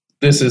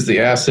the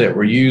asset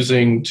we're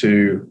using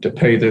to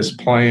pay this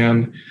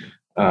plan,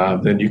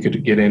 then you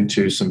could get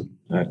into some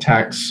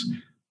tax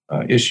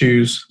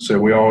issues. So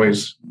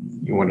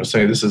you want to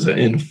say this is an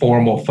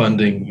informal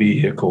funding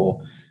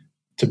vehicle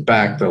to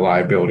back the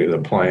liability of the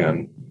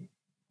plan.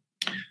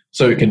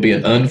 So it can be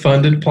an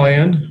unfunded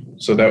plan.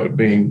 So that would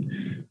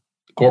mean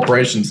the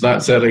corporation's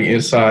not setting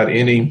aside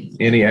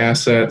any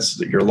assets,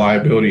 that your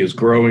liability is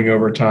growing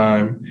over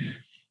time.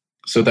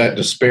 So that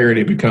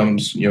disparity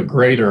becomes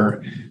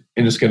greater,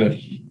 and it's going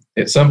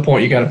to, at some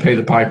point, you got to pay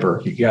the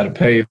piper. You got to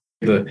pay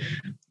the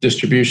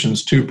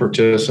distributions to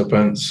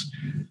participants.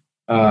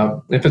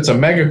 If it's a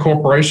mega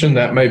corporation,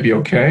 that may be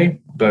okay,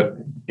 but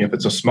if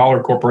it's a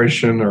smaller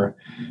corporation or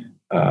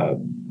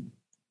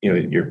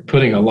you're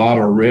putting a lot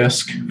of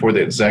risk for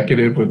the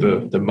executive with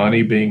the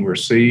money being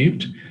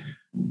received,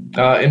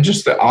 and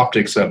just the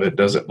optics of it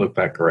doesn't look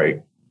that great.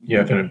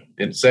 If an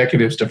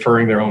executive's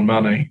deferring their own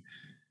money,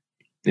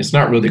 it's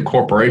not really the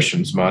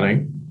corporation's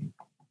money.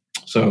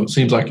 So it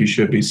seems like you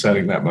should be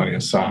setting that money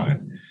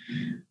aside.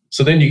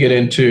 So then you get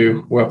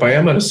into, well, if I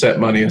am going to set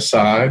money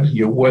aside,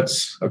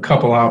 what's a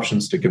couple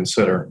options to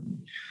consider?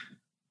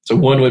 So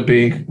one would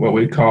be what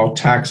we call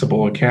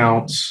taxable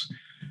accounts.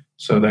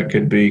 So that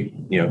could be,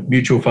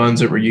 mutual funds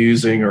that we're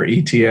using or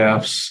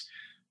ETFs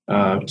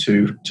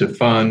to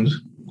fund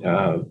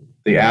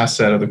the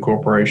asset of the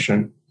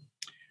corporation.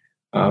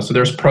 So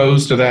there's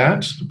pros to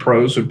that. The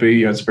pros would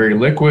be it's very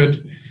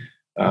liquid.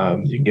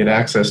 You can get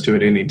access to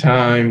it any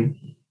time.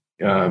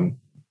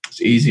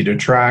 It's easy to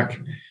track.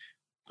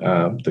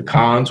 The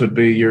cons would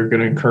be you're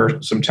going to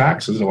incur some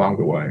taxes along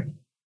the way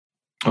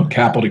on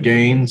capital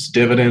gains,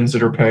 dividends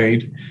that are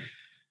paid.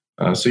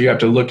 So you have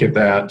to look at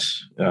that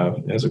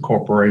as a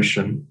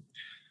corporation.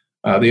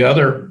 The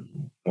other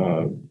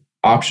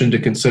option to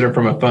consider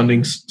from a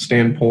funding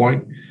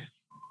standpoint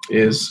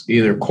is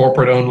either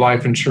corporate-owned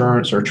life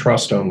insurance or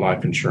trust-owned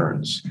life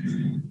insurance.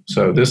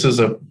 So this is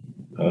a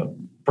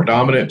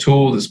predominant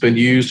tool that's been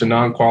used in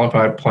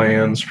non-qualified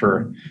plans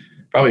for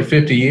probably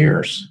 50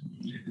 years.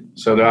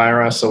 So the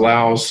IRS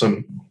allows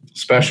some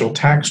special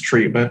tax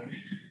treatment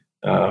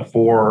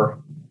for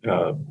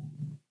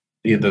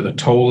either the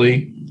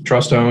totally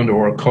trust-owned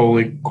or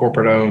totally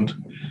corporate-owned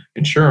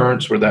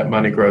insurance, where that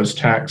money grows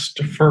tax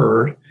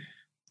deferred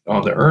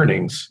on the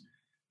earnings.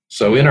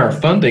 So in our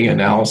funding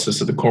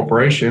analysis of the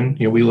corporation,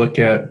 we look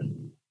at,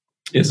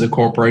 is the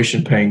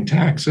corporation paying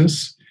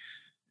taxes?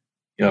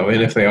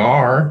 And if they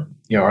are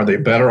they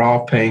better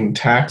off paying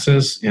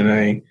taxes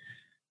in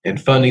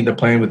funding the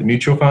plan with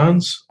mutual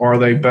funds, or are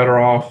they better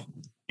off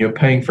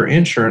paying for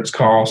insurance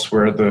costs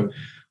where the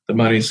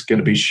money's going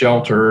to be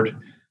sheltered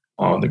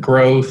on the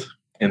growth,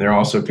 and there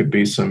also could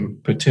be some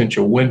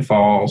potential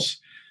windfalls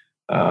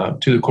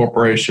to the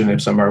corporation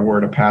if somebody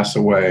were to pass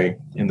away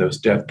and those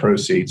death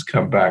proceeds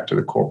come back to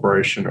the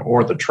corporation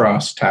or the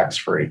trust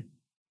tax-free.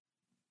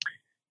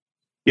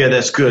 Yeah,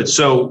 that's good.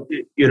 So,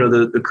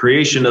 the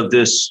creation of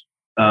this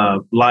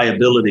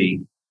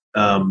liability,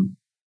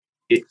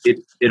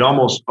 it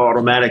almost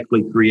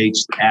automatically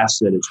creates the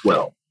asset as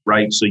well,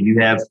 right? So you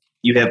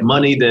have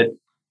money that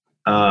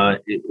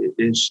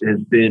has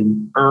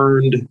been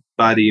earned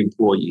by the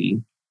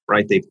employee,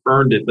 right? They've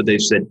earned it, but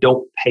they've said,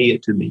 don't pay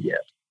it to me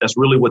yet. That's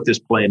really what this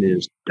plan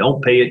is.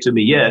 Don't pay it to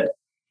me yet.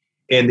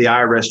 And the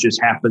IRS just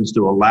happens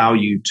to allow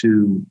you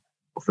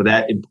for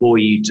that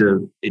employee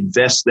to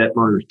invest that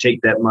money, or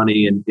take that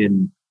money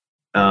and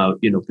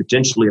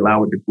potentially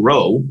allow it to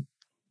grow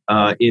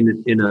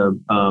in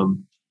a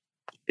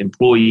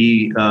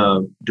employee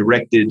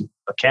directed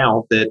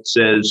account that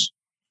says,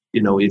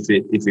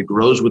 if it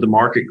grows with the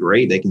market,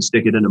 great. They can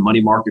stick it in a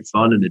money market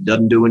fund and it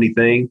doesn't do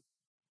anything.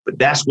 But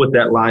that's what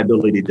that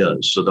liability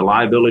does. So the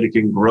liability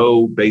can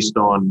grow based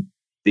on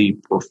the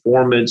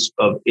performance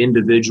of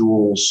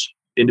individual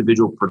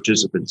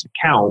participants'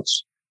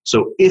 accounts.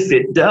 So if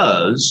it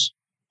does,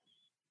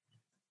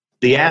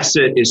 the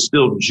asset is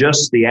still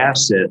just the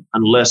asset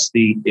unless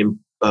the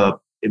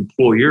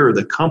employer,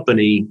 the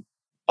company,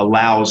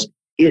 allows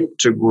it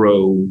to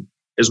grow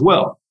as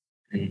well.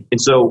 Mm-hmm.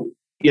 And so,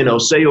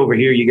 say over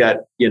here you got,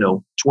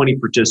 20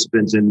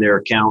 participants in their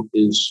account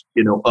is,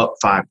 up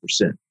 5%.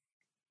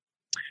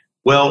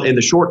 Well, in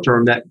the short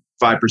term, that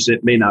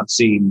 5% may not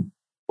seem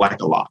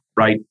like a lot,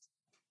 right?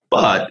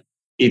 But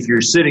if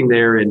you're sitting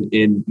there and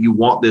you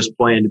want this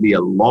plan to be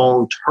a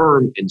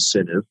long-term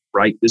incentive,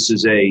 right? This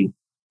is a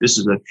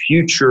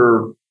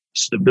future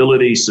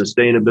stability,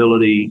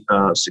 sustainability,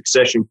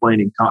 succession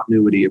planning,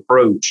 continuity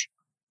approach.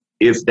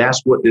 If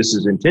that's what this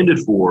is intended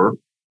for,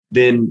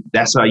 then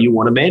that's how you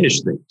want to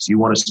manage things. You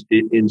want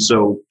to, and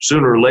so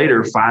sooner or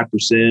later,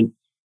 5%,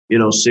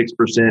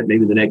 6%,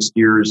 maybe the next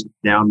year is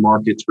down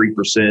market 3%,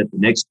 the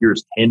next year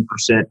is 10%.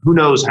 Who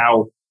knows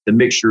how the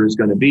mixture is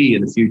going to be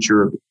in the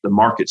future of the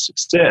market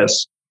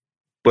success.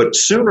 But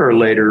sooner or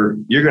later,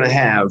 you're going to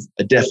have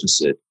a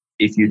deficit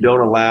if you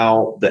don't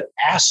allow the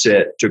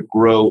asset to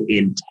grow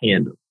in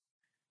tandem.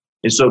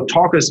 And so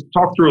talk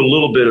through a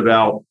little bit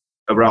about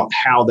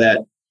how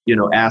that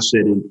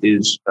asset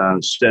is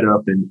set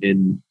up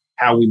and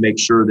how we make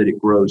sure that it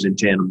grows in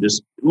tandem.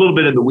 Just a little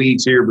bit in the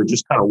weeds here, but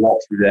just kind of walk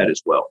through that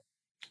as well.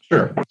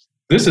 Sure.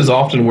 This is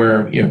often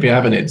where if you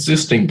have an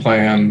existing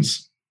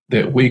plans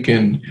that we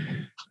can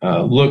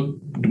look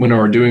when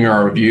we're doing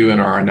our review and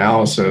our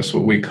analysis,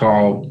 what we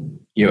call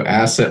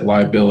asset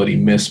liability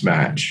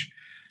mismatch,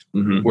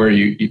 mm-hmm. where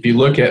if you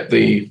look at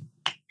the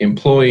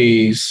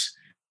employees'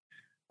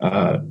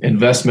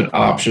 investment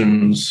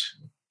options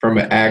from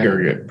an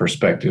aggregate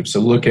perspective, so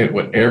look at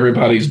what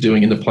everybody's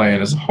doing in the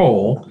plan as a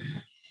whole,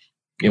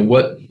 and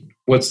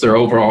what's their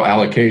overall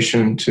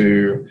allocation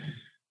to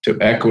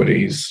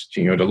equities,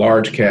 to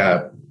large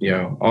cap,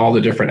 all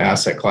the different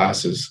asset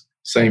classes.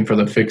 Same for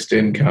the fixed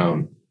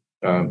income.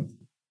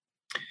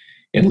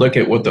 And look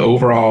at what the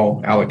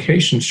overall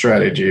allocation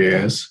strategy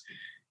is.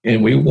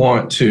 And we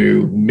want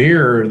to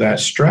mirror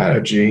that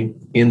strategy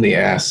in the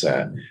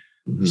asset.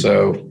 Mm-hmm.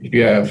 So if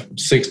you have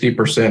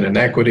 60% in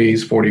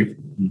equities, 40%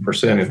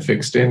 in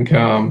fixed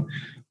income,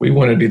 we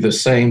want to do the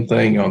same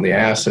thing on the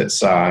asset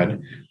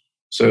side.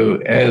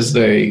 So as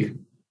the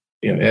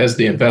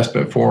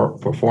investment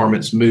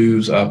performance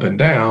moves up and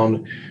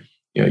down,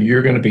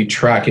 you're going to be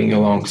tracking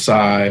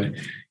alongside.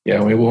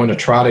 We want to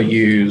try to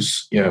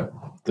use,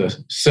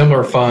 the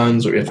similar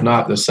funds, or if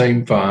not the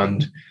same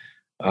fund,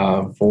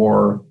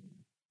 for,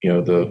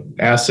 the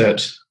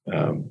asset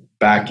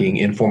backing,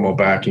 informal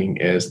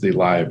backing as the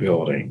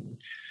liability.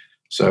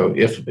 So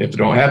if they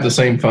don't have the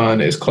same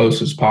fund, as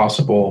close as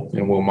possible,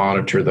 and we'll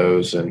monitor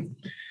those and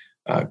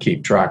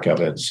keep track of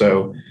it.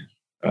 So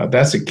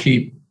that's a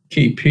key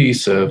key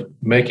piece of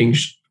making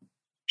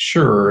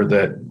sure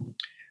that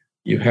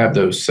you have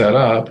those set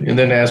up. And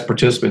then as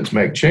participants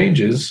make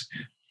changes,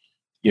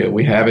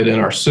 we have it in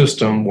our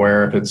system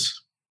where if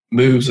it's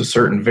moves a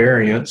certain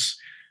variance,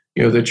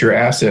 that your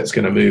asset's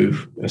going to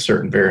move a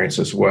certain variance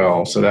as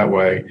well. So that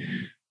way,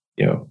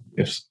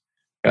 if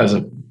as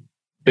a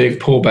big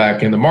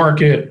pullback in the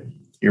market,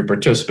 your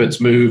participants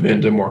move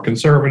into more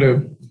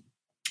conservative,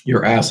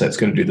 your asset's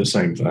going to do the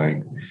same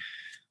thing.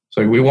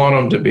 So we want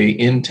them to be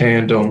in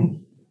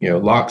tandem,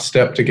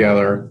 lockstep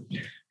together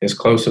as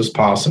close as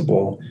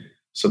possible.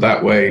 So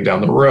that way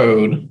down the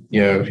road,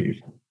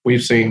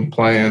 we've seen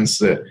plans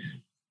that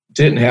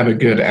didn't have a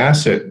good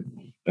asset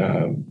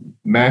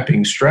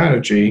mapping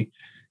strategy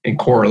and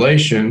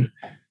correlation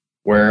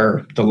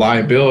where the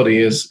liability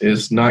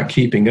is not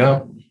keeping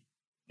up,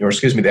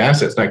 the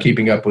asset's not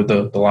keeping up with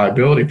the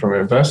liability from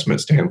an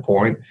investment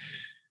standpoint.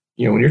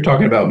 When you're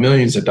talking about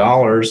millions of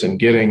dollars and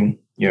getting,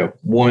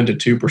 1%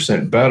 to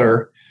 2%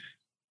 better,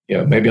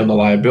 maybe on the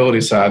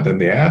liability side than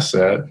the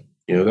asset,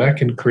 that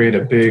can create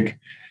a big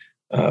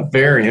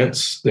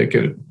variance that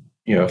could,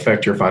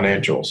 affect your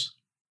financials.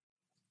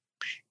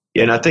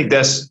 Yeah, and I think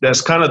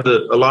that's kind of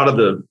a lot of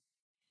the,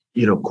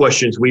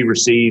 questions we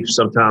receive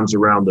sometimes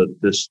around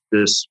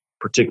this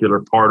particular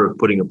part of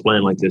putting a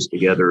plan like this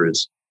together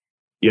is,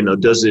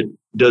 does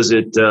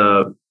it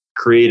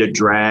create a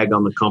drag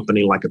on the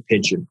company like a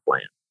pension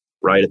plan,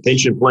 right? A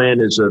pension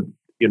plan is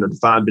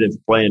defined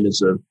benefit plan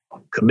is a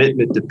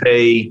commitment to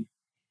pay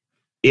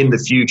in the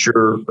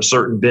future a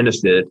certain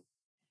benefit,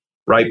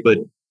 right? But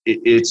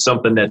it's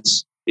something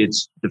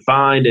it's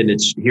defined and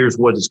here's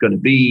what it's going to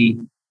be.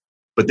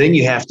 But then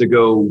you have to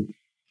go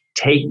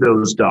take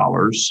those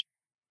dollars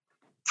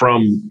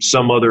from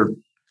some other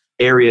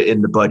area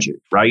in the budget,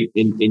 right?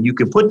 And you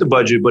can put the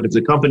budget, but if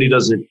the company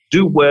doesn't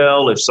do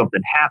well, if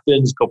something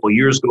happens, a couple of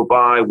years go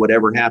by,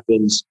 whatever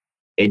happens,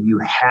 and you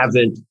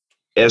haven't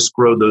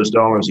escrowed those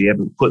dollars, you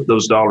haven't put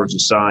those dollars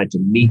aside to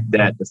meet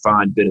that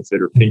defined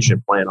benefit or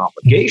pension plan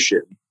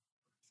obligation,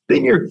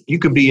 then you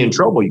could be in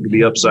trouble. You could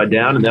be upside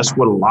down. And that's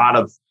what a lot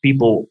of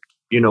people,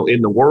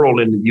 in the world,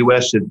 in the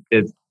U.S.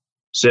 have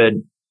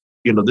said,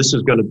 this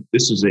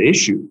is an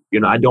issue.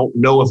 I don't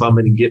know if I'm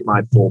going to get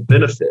my full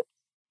benefit.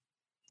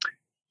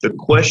 The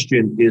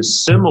question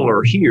is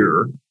similar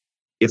here.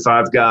 If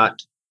I've got,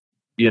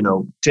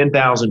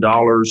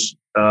 $10,000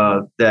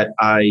 that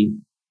I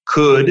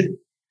could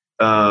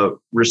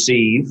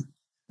receive,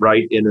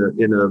 right,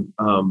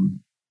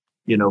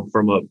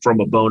 from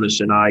a bonus,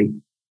 and I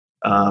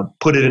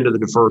put it into the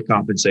deferred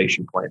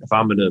compensation plan. If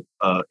I'm an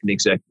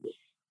executive,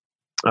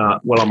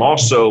 I'm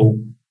also,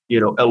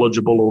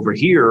 eligible over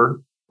here.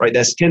 Right,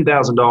 that's $10,000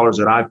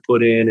 that I've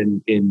put in,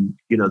 and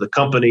the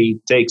company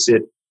takes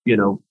it.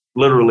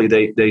 Literally,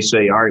 they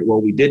say, all right,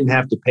 well, we didn't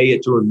have to pay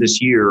it to them this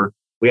year.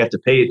 We have to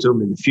pay it to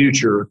them in the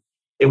future,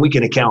 and we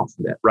can account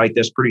for that. Right,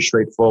 that's pretty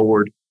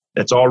straightforward.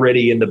 That's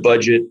already in the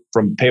budget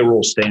from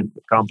payroll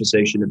standpoint,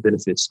 compensation and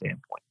benefits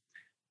standpoint.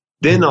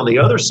 Then on the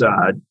other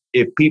side,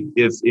 if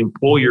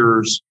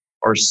employers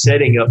are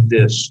setting up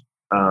this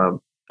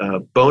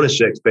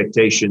bonus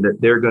expectation that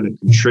they're going to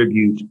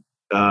contribute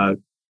to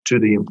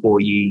the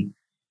employee.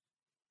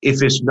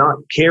 If it's not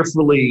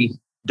carefully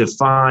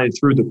defined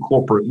through the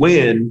corporate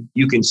win,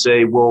 you can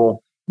say,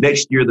 well,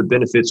 next year the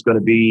benefit's going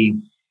to be,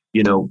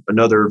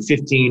 another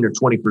 15 or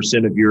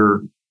 20% of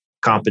your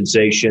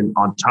compensation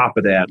on top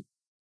of that.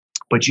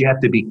 But you have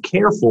to be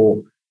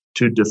careful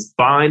to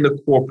define the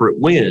corporate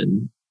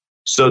win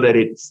so that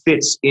it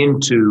fits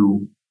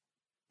into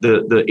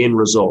the end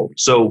result.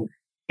 So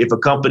if a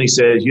company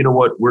says, you know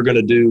what, we're going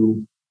to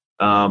do,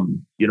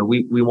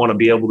 we want to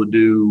be able to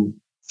do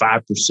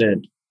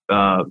 5%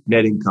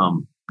 net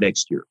income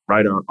next year,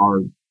 right?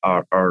 Our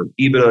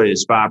EBITDA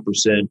is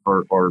 5%,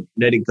 or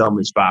net income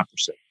is 5%.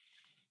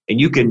 And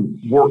you can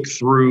work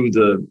through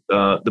the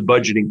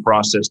budgeting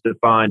process to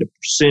find a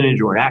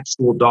percentage or an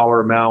actual dollar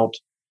amount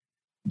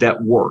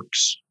that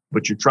works.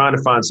 But you're trying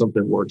to find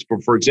something that works.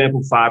 For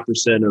example,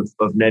 5%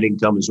 of net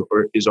income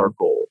is our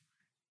goal,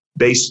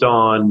 based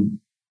on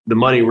the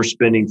money we're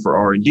spending for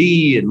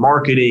R&D and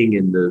marketing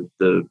and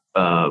the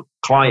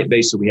client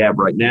base that we have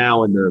right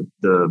now, and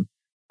the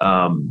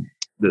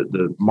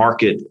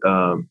market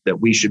that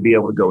we should be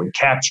able to go and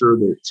capture.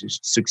 The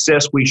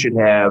success we should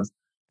have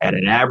at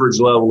an average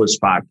level is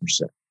 5%,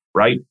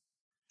 right?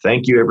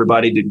 Thank you,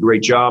 everybody did a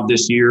great job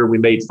this year. We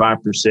made 5%.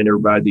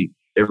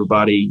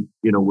 Everybody,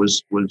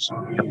 was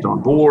kept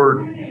on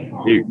board.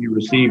 You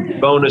received a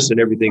bonus and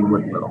everything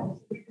went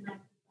well.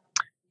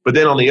 But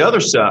then on the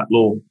other side,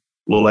 little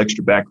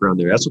extra background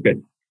there. That's okay.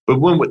 But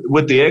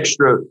with the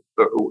extra,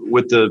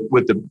 with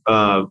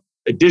the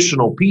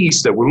additional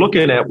piece that we're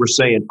looking at, we're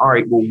saying, all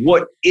right, well,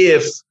 what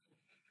if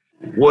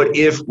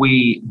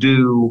we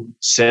do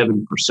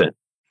 7%,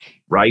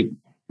 right?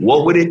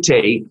 What would it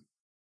take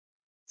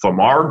from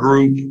our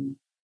group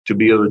to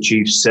be able to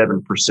achieve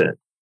 7%?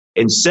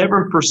 And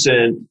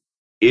 7%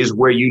 is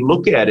where you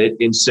look at it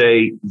and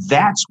say,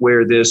 that's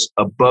where this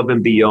above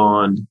and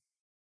beyond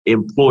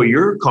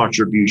employer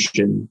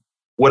contribution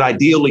would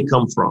ideally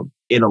come from.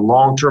 in a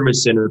long-term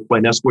incentive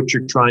plan, that's what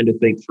you're trying to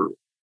think through.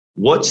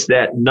 What's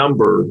that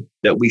number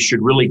that we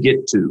should really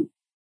get to?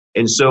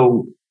 And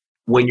so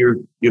when you're,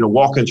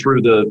 walking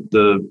through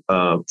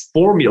the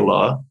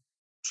formula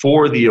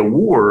for the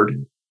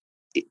award,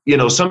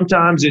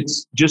 sometimes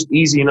it's just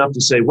easy enough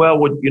to say,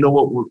 well,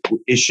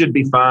 it should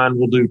be fine.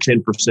 We'll do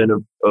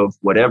 10% of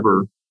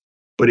whatever.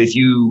 But if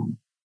you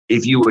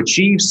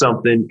achieve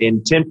something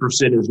and 10%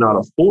 is not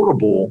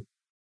affordable,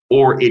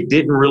 or it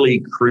didn't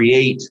really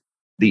create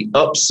the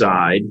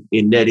upside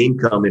in net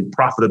income and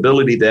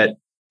profitability that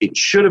it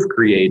should have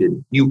created,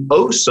 you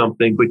owe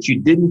something, but you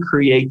didn't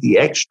create the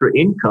extra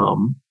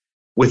income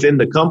within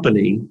the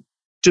company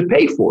to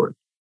pay for it.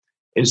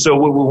 And so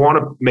what we want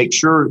to make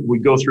sure we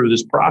go through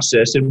this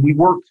process, and we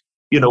work,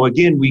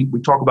 again, we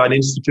talk about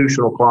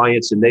institutional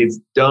clients, and they've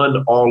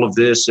done all of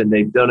this, and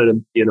they've done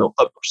it,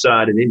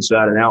 upside and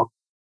inside and out.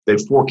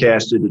 They've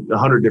forecasted it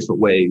 100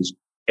 different ways,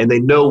 and they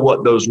know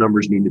what those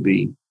numbers need to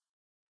be.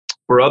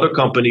 For other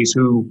companies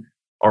who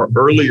are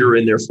earlier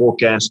in their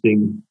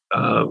forecasting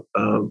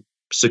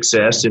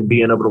success and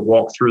being able to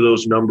walk through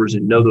those numbers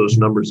and know those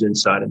numbers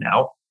inside and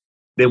out,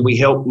 then we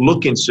help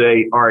look and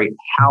say, all right,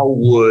 how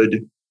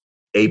would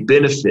a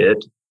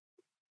benefit,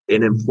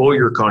 an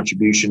employer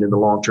contribution in the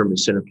long-term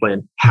incentive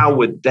plan, how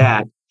would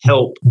that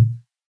help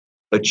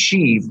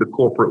achieve the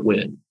corporate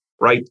win,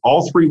 right?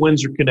 All three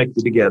wins are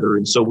connected together.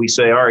 And so we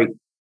say, all right,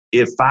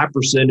 if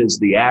 5% is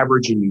the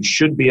average and you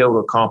should be able to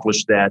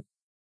accomplish that,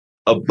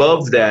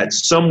 above that,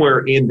 somewhere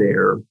in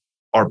there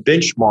are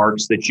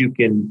benchmarks that you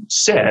can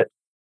set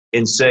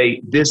and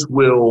say, this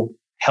will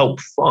help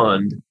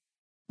fund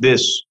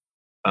this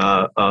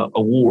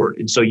award.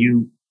 And so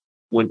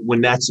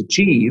when that's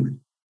achieved,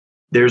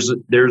 there's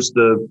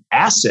the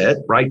asset,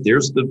 right?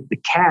 There's the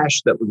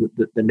cash that was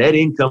the net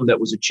income that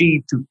was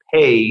achieved to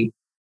pay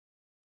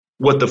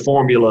what the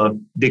formula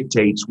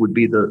dictates would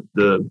be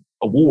the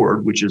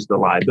award, which is the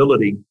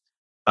liability.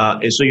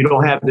 And so you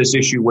don't have this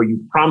issue where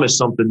you promise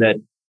something that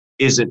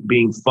isn't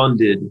being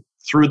funded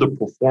through the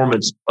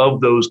performance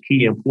of those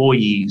key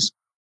employees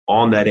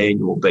on that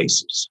annual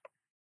basis.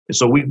 And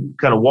so we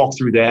kind of walk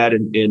through that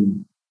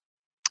and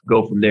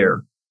go from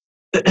there.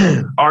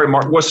 All right,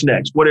 Mark, what's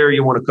next? What area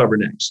you want to cover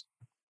next?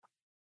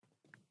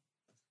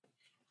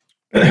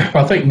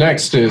 I think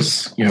next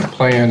is,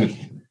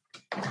 plan.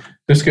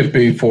 This could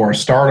be for a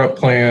startup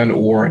plan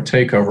or a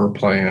takeover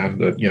plan,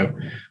 but,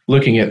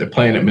 looking at the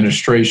plan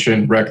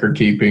administration, record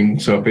keeping.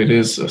 So if it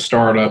is a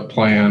startup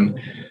plan,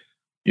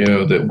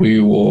 that we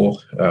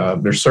will,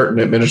 there's certain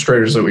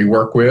administrators that we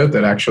work with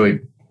that actually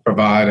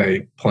provide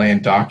a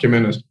plan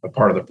document as a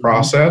part of the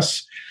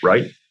process.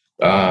 Right.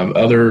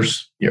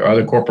 Others,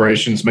 other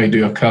corporations may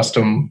do a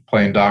custom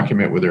plan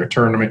document with their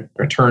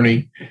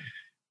attorney.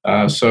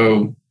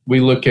 So we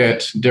look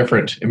at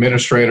different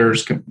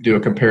administrators, do a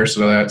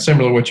comparison of that,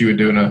 similar to what you would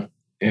do in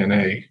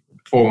a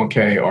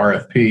 401k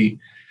RFP.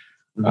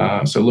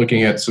 Mm-hmm. So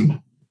looking at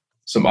some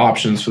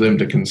options for them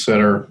to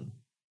consider.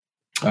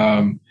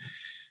 And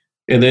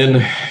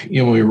then,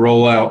 we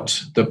roll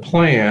out the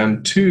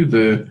plan to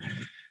the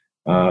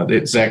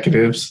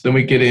executives. Then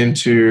we get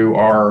into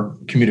our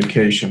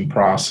communication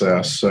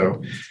process.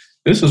 So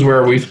this is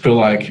where we feel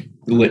like,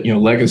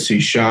 Legacy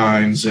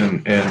shines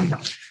and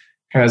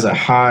has a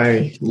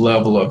high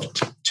level of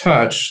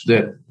touch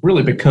that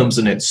really becomes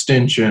an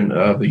extension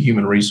of the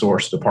human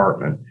resource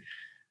department.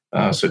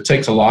 So it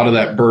takes a lot of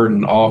that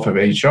burden off of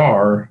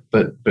HR,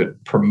 but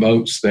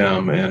promotes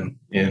them, and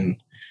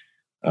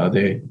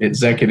the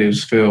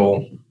executives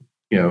feel,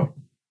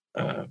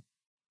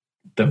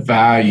 the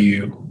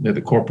value that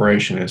the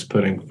corporation is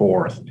putting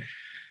forth.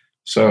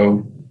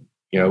 So,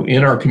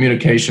 in our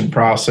communication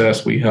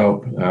process, we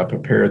help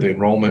prepare the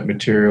enrollment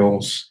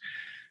materials,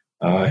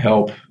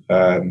 help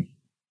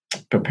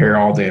prepare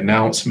all the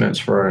announcements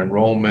for our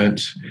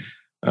enrollment.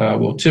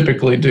 We'll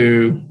typically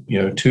do,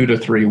 2 to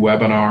 3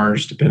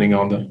 webinars, depending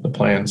on the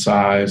plan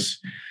size.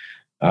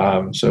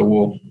 So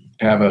we'll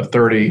have a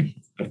 30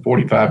 to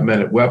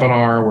 45-minute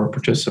webinar where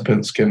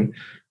participants can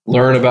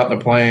learn about the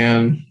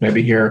plan,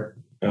 maybe hear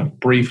a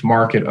brief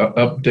market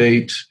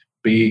update,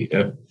 be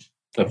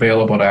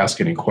available to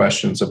ask any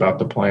questions about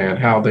the plan,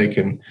 how they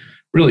can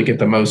really get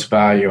the most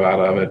value out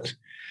of it.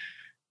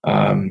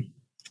 And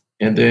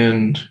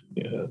then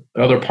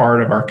other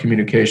part of our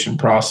communication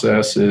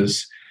process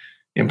is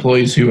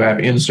employees who have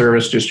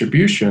in-service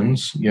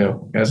distributions,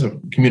 as I've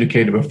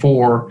communicated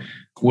before,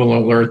 we'll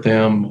alert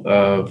them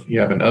of you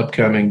have an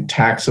upcoming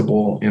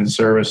taxable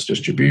in-service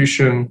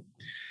distribution.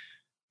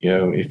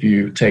 If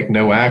you take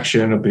no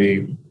action, it'll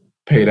be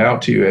paid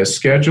out to you as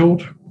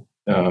scheduled.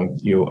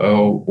 You'll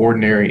owe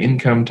ordinary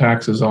income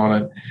taxes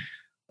on it.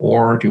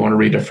 Or if you want to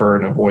redefer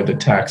and avoid the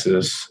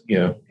taxes,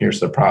 here's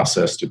the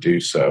process to do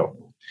so.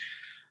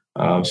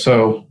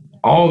 So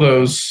all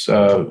those,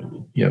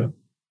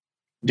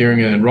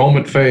 during an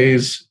enrollment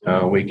phase,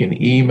 we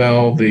can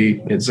email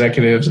the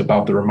executives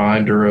about the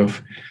reminder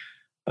of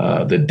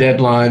the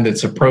deadline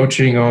that's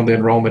approaching on the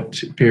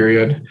enrollment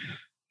period.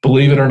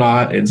 Believe it or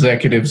not,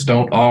 executives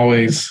don't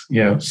always,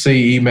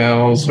 see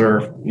emails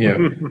or,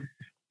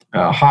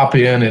 hop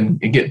in and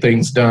get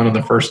things done on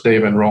the first day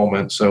of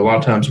enrollment. So a lot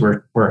of times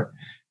we're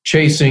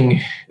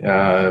chasing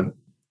the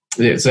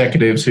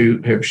executives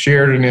who have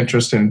shared an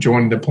interest in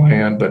joining the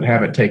plan but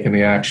haven't taken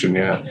the action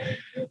yet.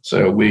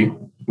 So we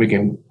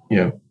can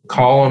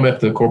call them if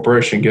the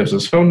corporation gives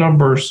us phone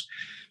numbers.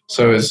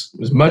 So as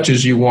much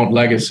as you want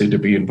Legacy to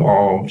be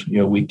involved,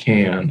 we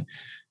can,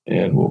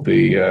 and we'll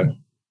be an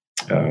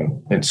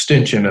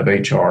extension of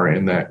HR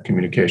in that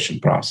communication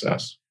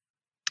process.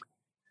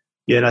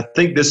 Yeah, and I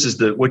think this is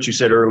what you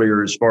said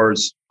earlier as far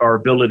as our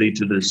ability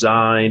to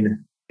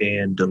design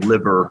and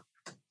deliver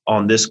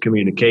on this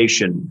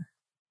communication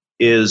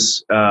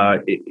is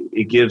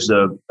it gives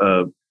a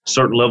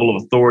certain level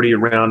of authority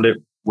around it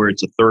where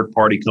it's a third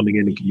party coming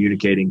in and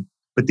communicating.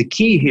 But the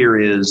key here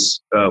is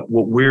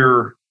what we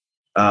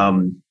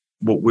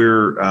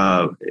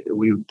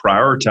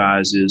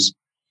prioritize is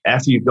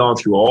after you've gone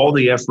through all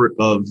the effort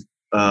of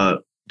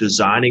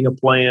designing a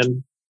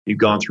plan, you've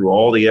gone through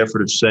all the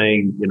effort of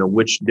saying,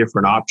 which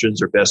different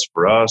options are best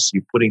for us.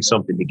 You're putting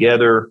something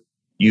together.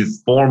 You've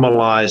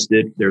formalized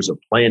it. There's a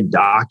plan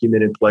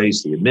document in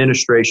place. The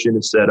administration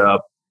is set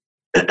up.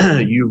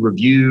 You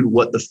reviewed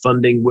what the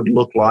funding would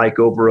look like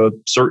over a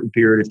certain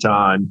period of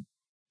time.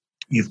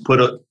 You've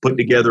put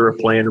together a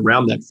plan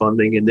around that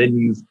funding, and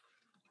then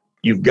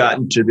you've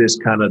gotten to this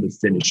kind of the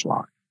finish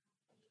line.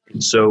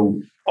 And so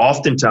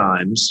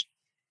oftentimes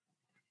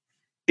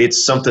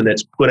it's something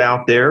that's put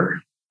out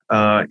there,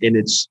 and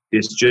it's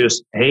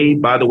just, hey,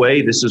 by the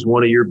way, this is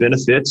one of your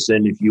benefits,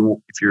 and if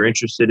you're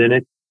interested in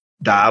it,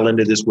 dial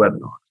into this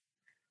webinar.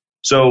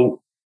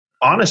 So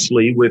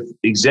honestly, with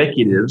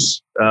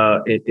executives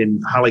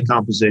and highly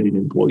compensated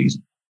employees,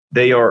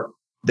 they are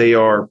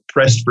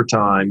pressed for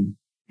time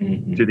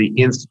to the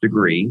nth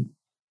degree.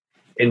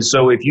 And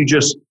so if you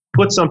just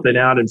put something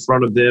out in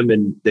front of them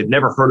and they've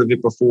never heard of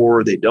it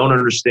before, they don't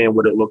understand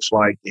what it looks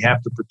like, they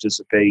have to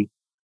participate.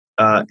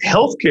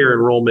 Healthcare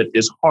enrollment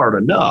is hard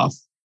enough.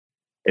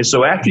 And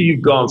so after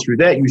you've gone through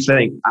that, you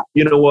think,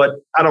 you know what,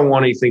 I don't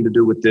want anything to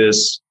do with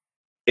this.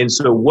 And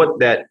so what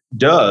that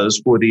does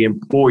for the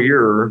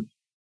employer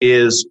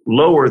is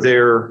lower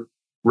their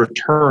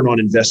return on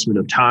investment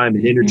of time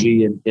and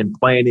energy and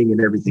planning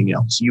and everything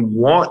else. You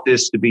want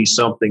this to be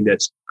something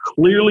that's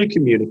clearly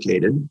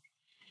communicated.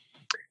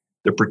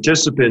 The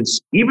participants,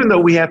 even though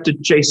we have to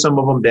chase some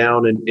of them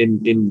down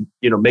and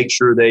make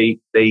sure they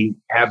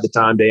have the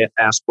time to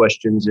ask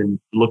questions and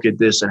look at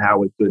this and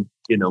how it could,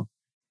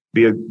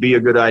 be a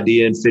good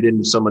idea and fit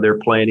into some of their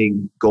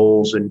planning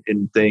goals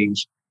and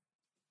things.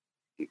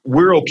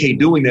 We're okay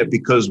doing that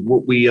because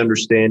what we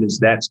understand is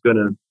that's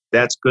going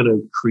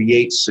to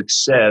create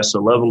success, a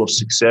level of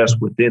success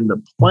within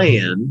the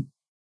plan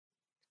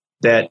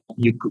that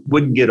you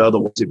wouldn't get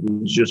otherwise if it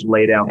was just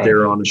laid out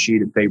there on a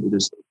sheet of paper.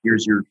 Here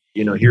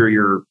are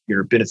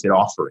your benefit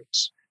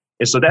offerings.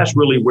 And so that's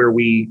really where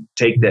we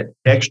take that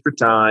extra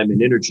time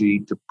and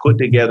energy to put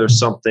together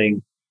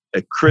something,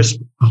 a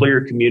crisp,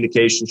 clear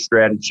communication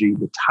strategy,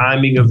 the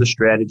timing of the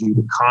strategy,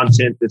 the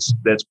content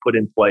that's put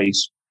in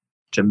place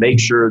to make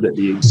sure that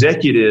the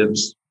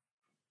executives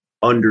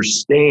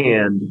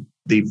understand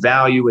the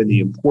value and the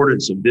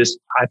importance of this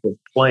type of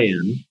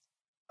plan,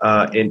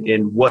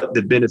 and what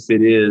the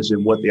benefit is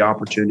and what the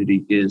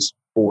opportunity is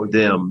for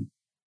them.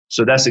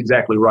 So that's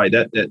exactly right.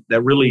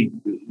 That really,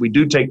 we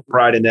do take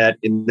pride in that.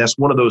 And that's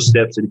one of those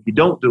steps that if you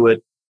don't do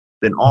it,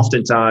 then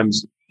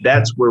oftentimes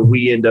that's where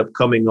we end up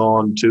coming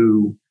on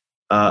to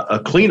a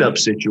cleanup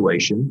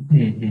situation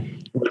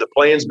where the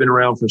plan's been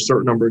around for a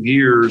certain number of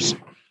years.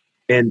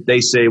 And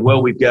they say,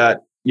 well, we've got,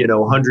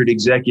 100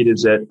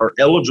 executives that are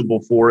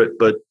eligible for it,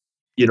 but,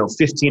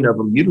 15 of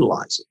them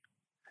utilize it.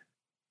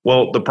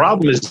 Well, the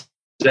problem is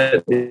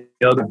that the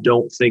other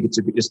don't think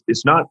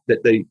it's not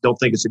that they don't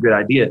think it's a good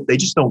idea. They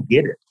just don't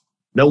get it.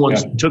 No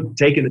one's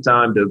taken the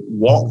time to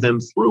walk them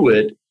through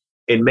it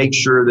and make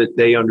sure that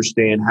they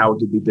understand how it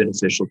could be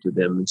beneficial to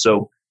them. And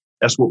so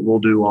that's what we'll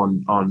do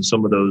on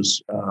some of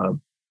those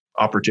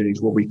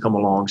opportunities where we come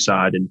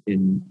alongside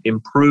and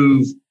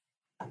improve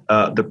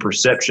the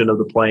perception of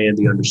the plan,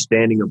 the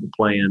understanding of the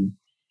plan,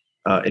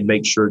 and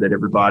make sure that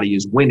everybody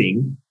is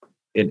winning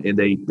and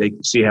they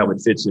see how it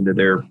fits into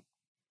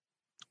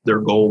their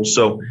goals.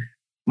 So,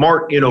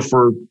 Mark,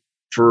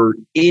 for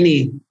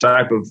any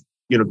type of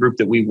group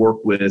that we work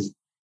with,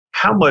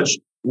 how much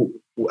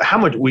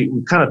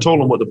we kind of told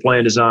them what the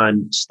plan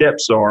design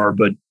steps are,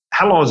 but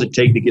how long does it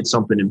take to get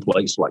something in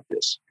place like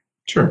this?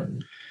 Sure.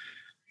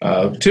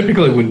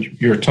 Typically, when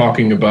you're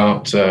talking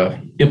about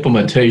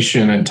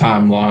implementation and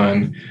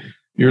timeline,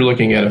 you're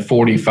looking at a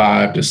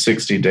 45 to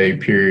 60 day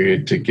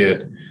period to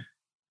get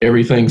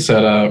everything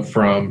set up,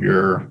 from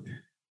your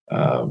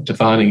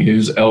defining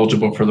who's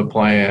eligible for the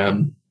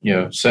plan,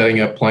 setting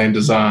up plan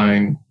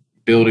design,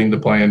 building the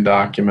plan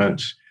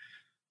document,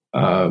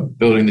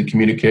 building the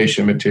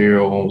communication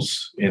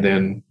materials, and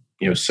then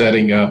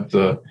setting up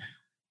the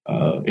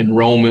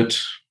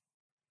enrollment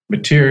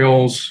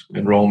materials,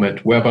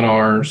 enrollment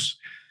webinars,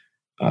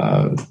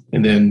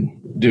 and then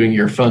doing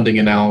your funding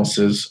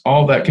analysis.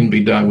 All that can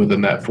be done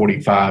within that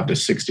 45 to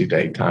 60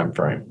 day time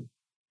frame.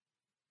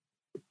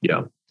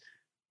 Yeah.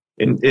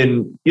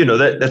 And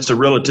that's a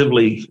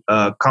relatively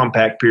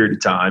compact period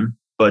of time,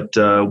 but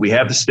we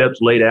have the steps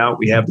laid out.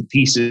 We have the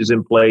pieces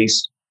in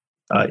place,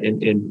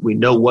 and we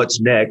know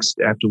what's next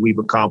after we've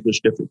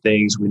accomplished different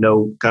things. We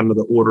know kind of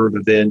the order of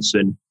events.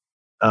 And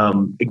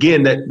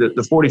again, that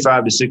the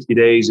 45 to 60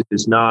 days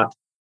is not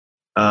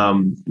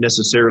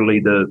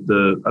necessarily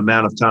the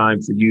amount of time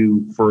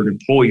for an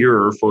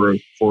employer, for a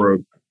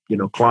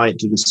client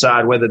to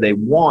decide whether they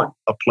want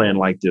a plan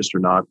like this or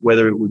not,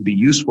 whether it would be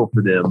useful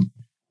for them.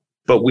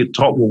 But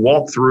we'll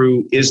walk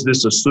through, is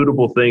this a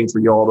suitable thing for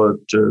y'all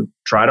to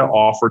try to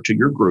offer to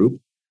your group?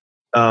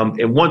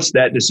 And once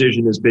that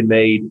decision has been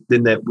made,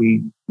 then that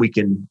we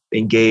can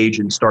engage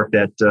and start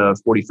that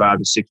 45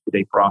 to 60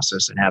 day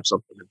process and have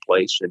something in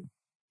place. And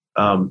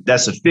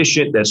that's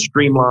efficient, that's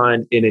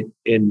streamlined, and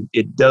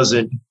it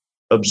doesn't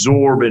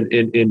absorb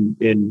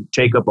and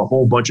take up a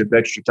whole bunch of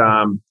extra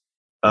time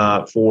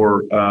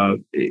for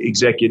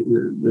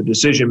the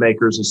decision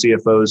makers and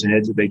CFOs and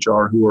heads of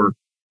HR who are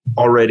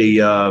already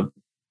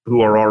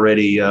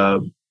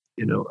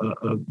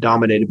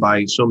dominated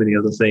by so many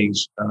other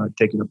things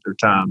taking up their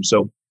time.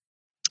 So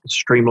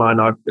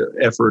streamline our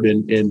effort,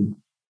 and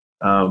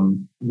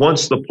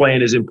once the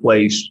plan is in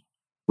place,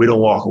 we don't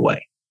walk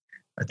away.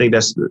 I think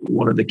that's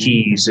one of the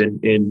keys.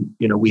 And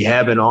we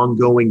have an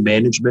ongoing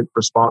management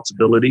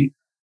responsibility,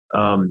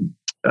 an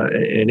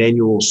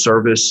annual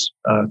service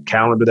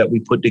calendar that we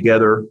put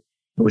together.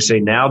 And we say,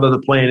 now that the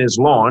plan is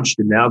launched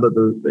and now that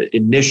the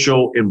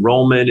initial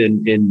enrollment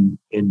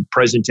and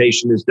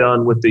presentation is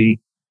done with the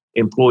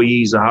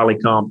employees, the highly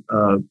comp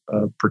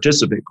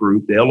participant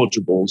group, the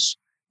eligibles,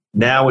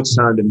 now it's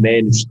time to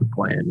manage the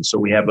plan. And so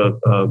we have a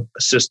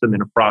system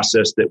and a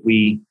process that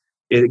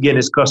again,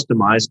 is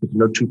customized because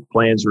no two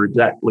plans are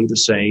exactly the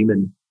same.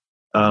 And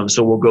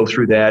so we'll go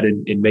through that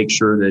and make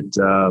sure that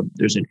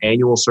there's an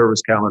annual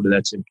service calendar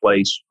that's in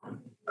place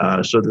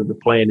so that the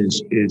plan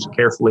is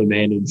carefully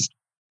managed.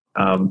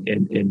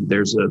 And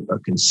there's a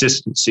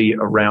consistency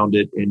around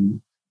it.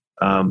 And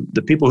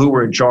the people who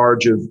were in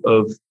charge of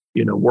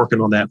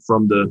working on that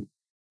from the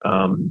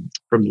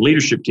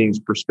leadership team's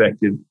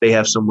perspective, they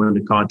have someone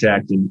to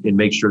contact and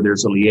make sure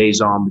there's a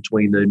liaison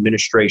between the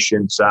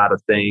administration side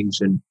of things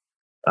and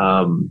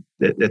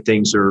that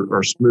things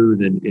are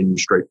smooth and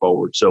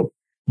straightforward. So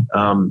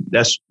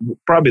that's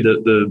probably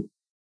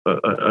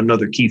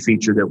another key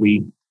feature that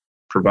we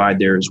provide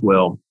there as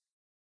well.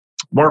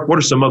 Mark, what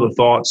are some other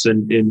thoughts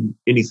and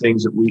anything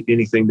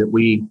that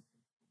we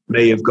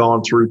may have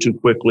gone through too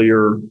quickly,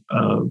 or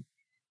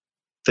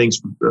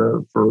things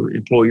for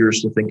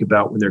employers to think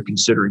about when they're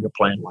considering a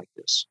plan like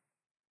this?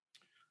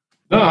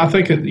 No, I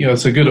think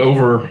it's a good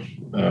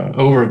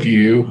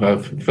overview. I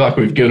feel like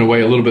we've given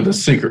away a little bit of the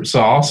secret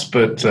sauce,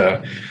 but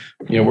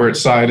we're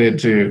excited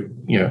to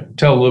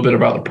tell a little bit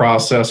about the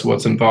process,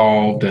 what's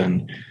involved,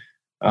 and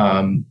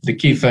the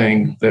key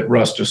thing that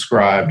Russ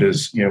described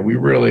is, we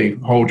really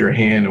hold your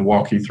hand and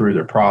walk you through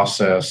the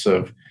process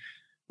of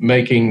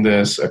making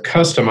this a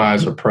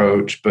customized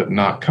approach, but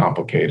not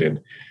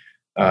complicated.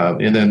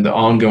 And then the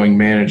ongoing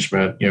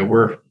management,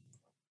 we're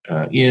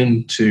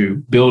into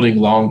building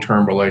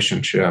long-term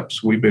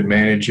relationships. We've been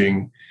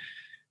managing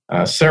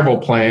several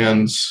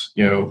plans,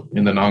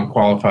 in the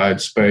non-qualified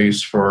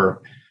space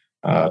for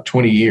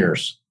 20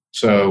 years.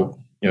 So,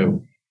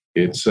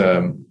 it's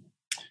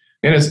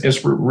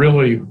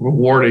really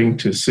rewarding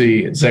to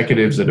see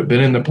executives that have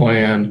been in the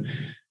plan.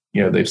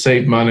 They've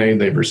saved money,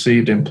 they've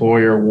received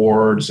employer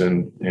awards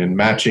and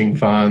matching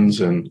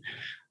funds, and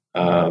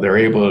they're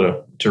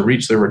able to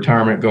reach their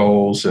retirement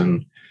goals.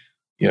 And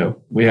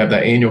we have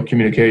that annual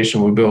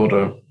communication. We build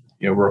a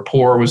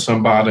rapport with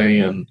somebody,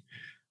 and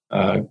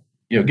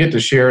get to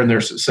share in their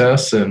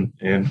success and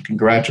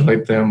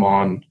congratulate them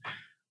on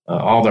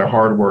all their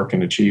hard work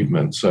and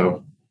achievement.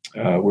 So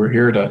we're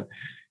here to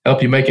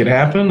help you make it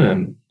happen,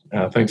 and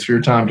thanks for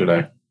your time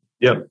today.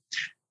 Yep.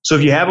 So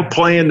if you have a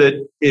plan that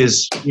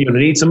is,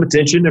 needs some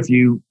attention, if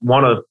you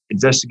want to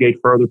investigate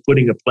further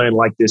putting a plan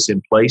like this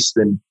in place,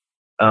 then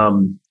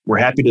we're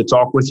happy to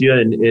talk with you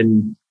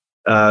and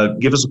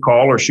give us a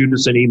call or shoot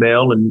us an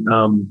email,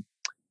 and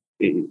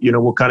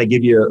we'll kind of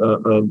give you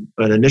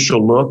an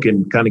initial look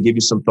and kind of give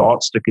you some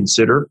thoughts to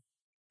consider.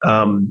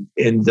 Some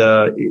of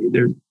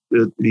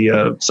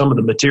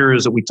the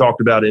materials that we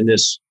talked about in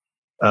this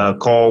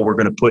call, we're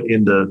going to put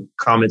in the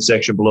comment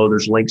section below.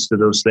 There's links to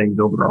those things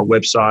over to our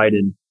website,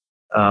 and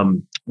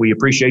we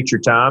appreciate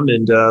your time,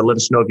 and let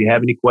us know if you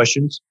have any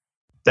questions.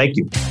 Thank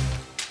you.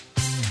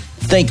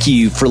 Thank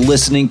you for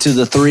listening to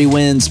the 3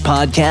 Wins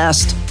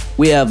podcast.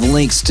 We have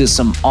links to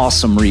some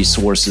awesome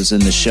resources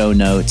in the show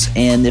notes,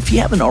 and if you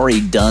haven't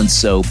already done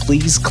so,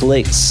 please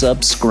click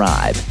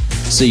subscribe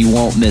so you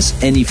won't miss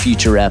any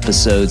future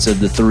episodes of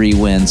the 3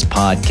 Wins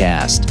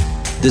podcast.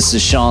 This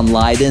is Sean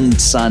Lydon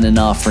signing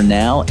off for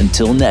now.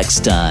 Until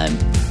next time,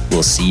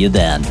 we'll see you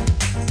then.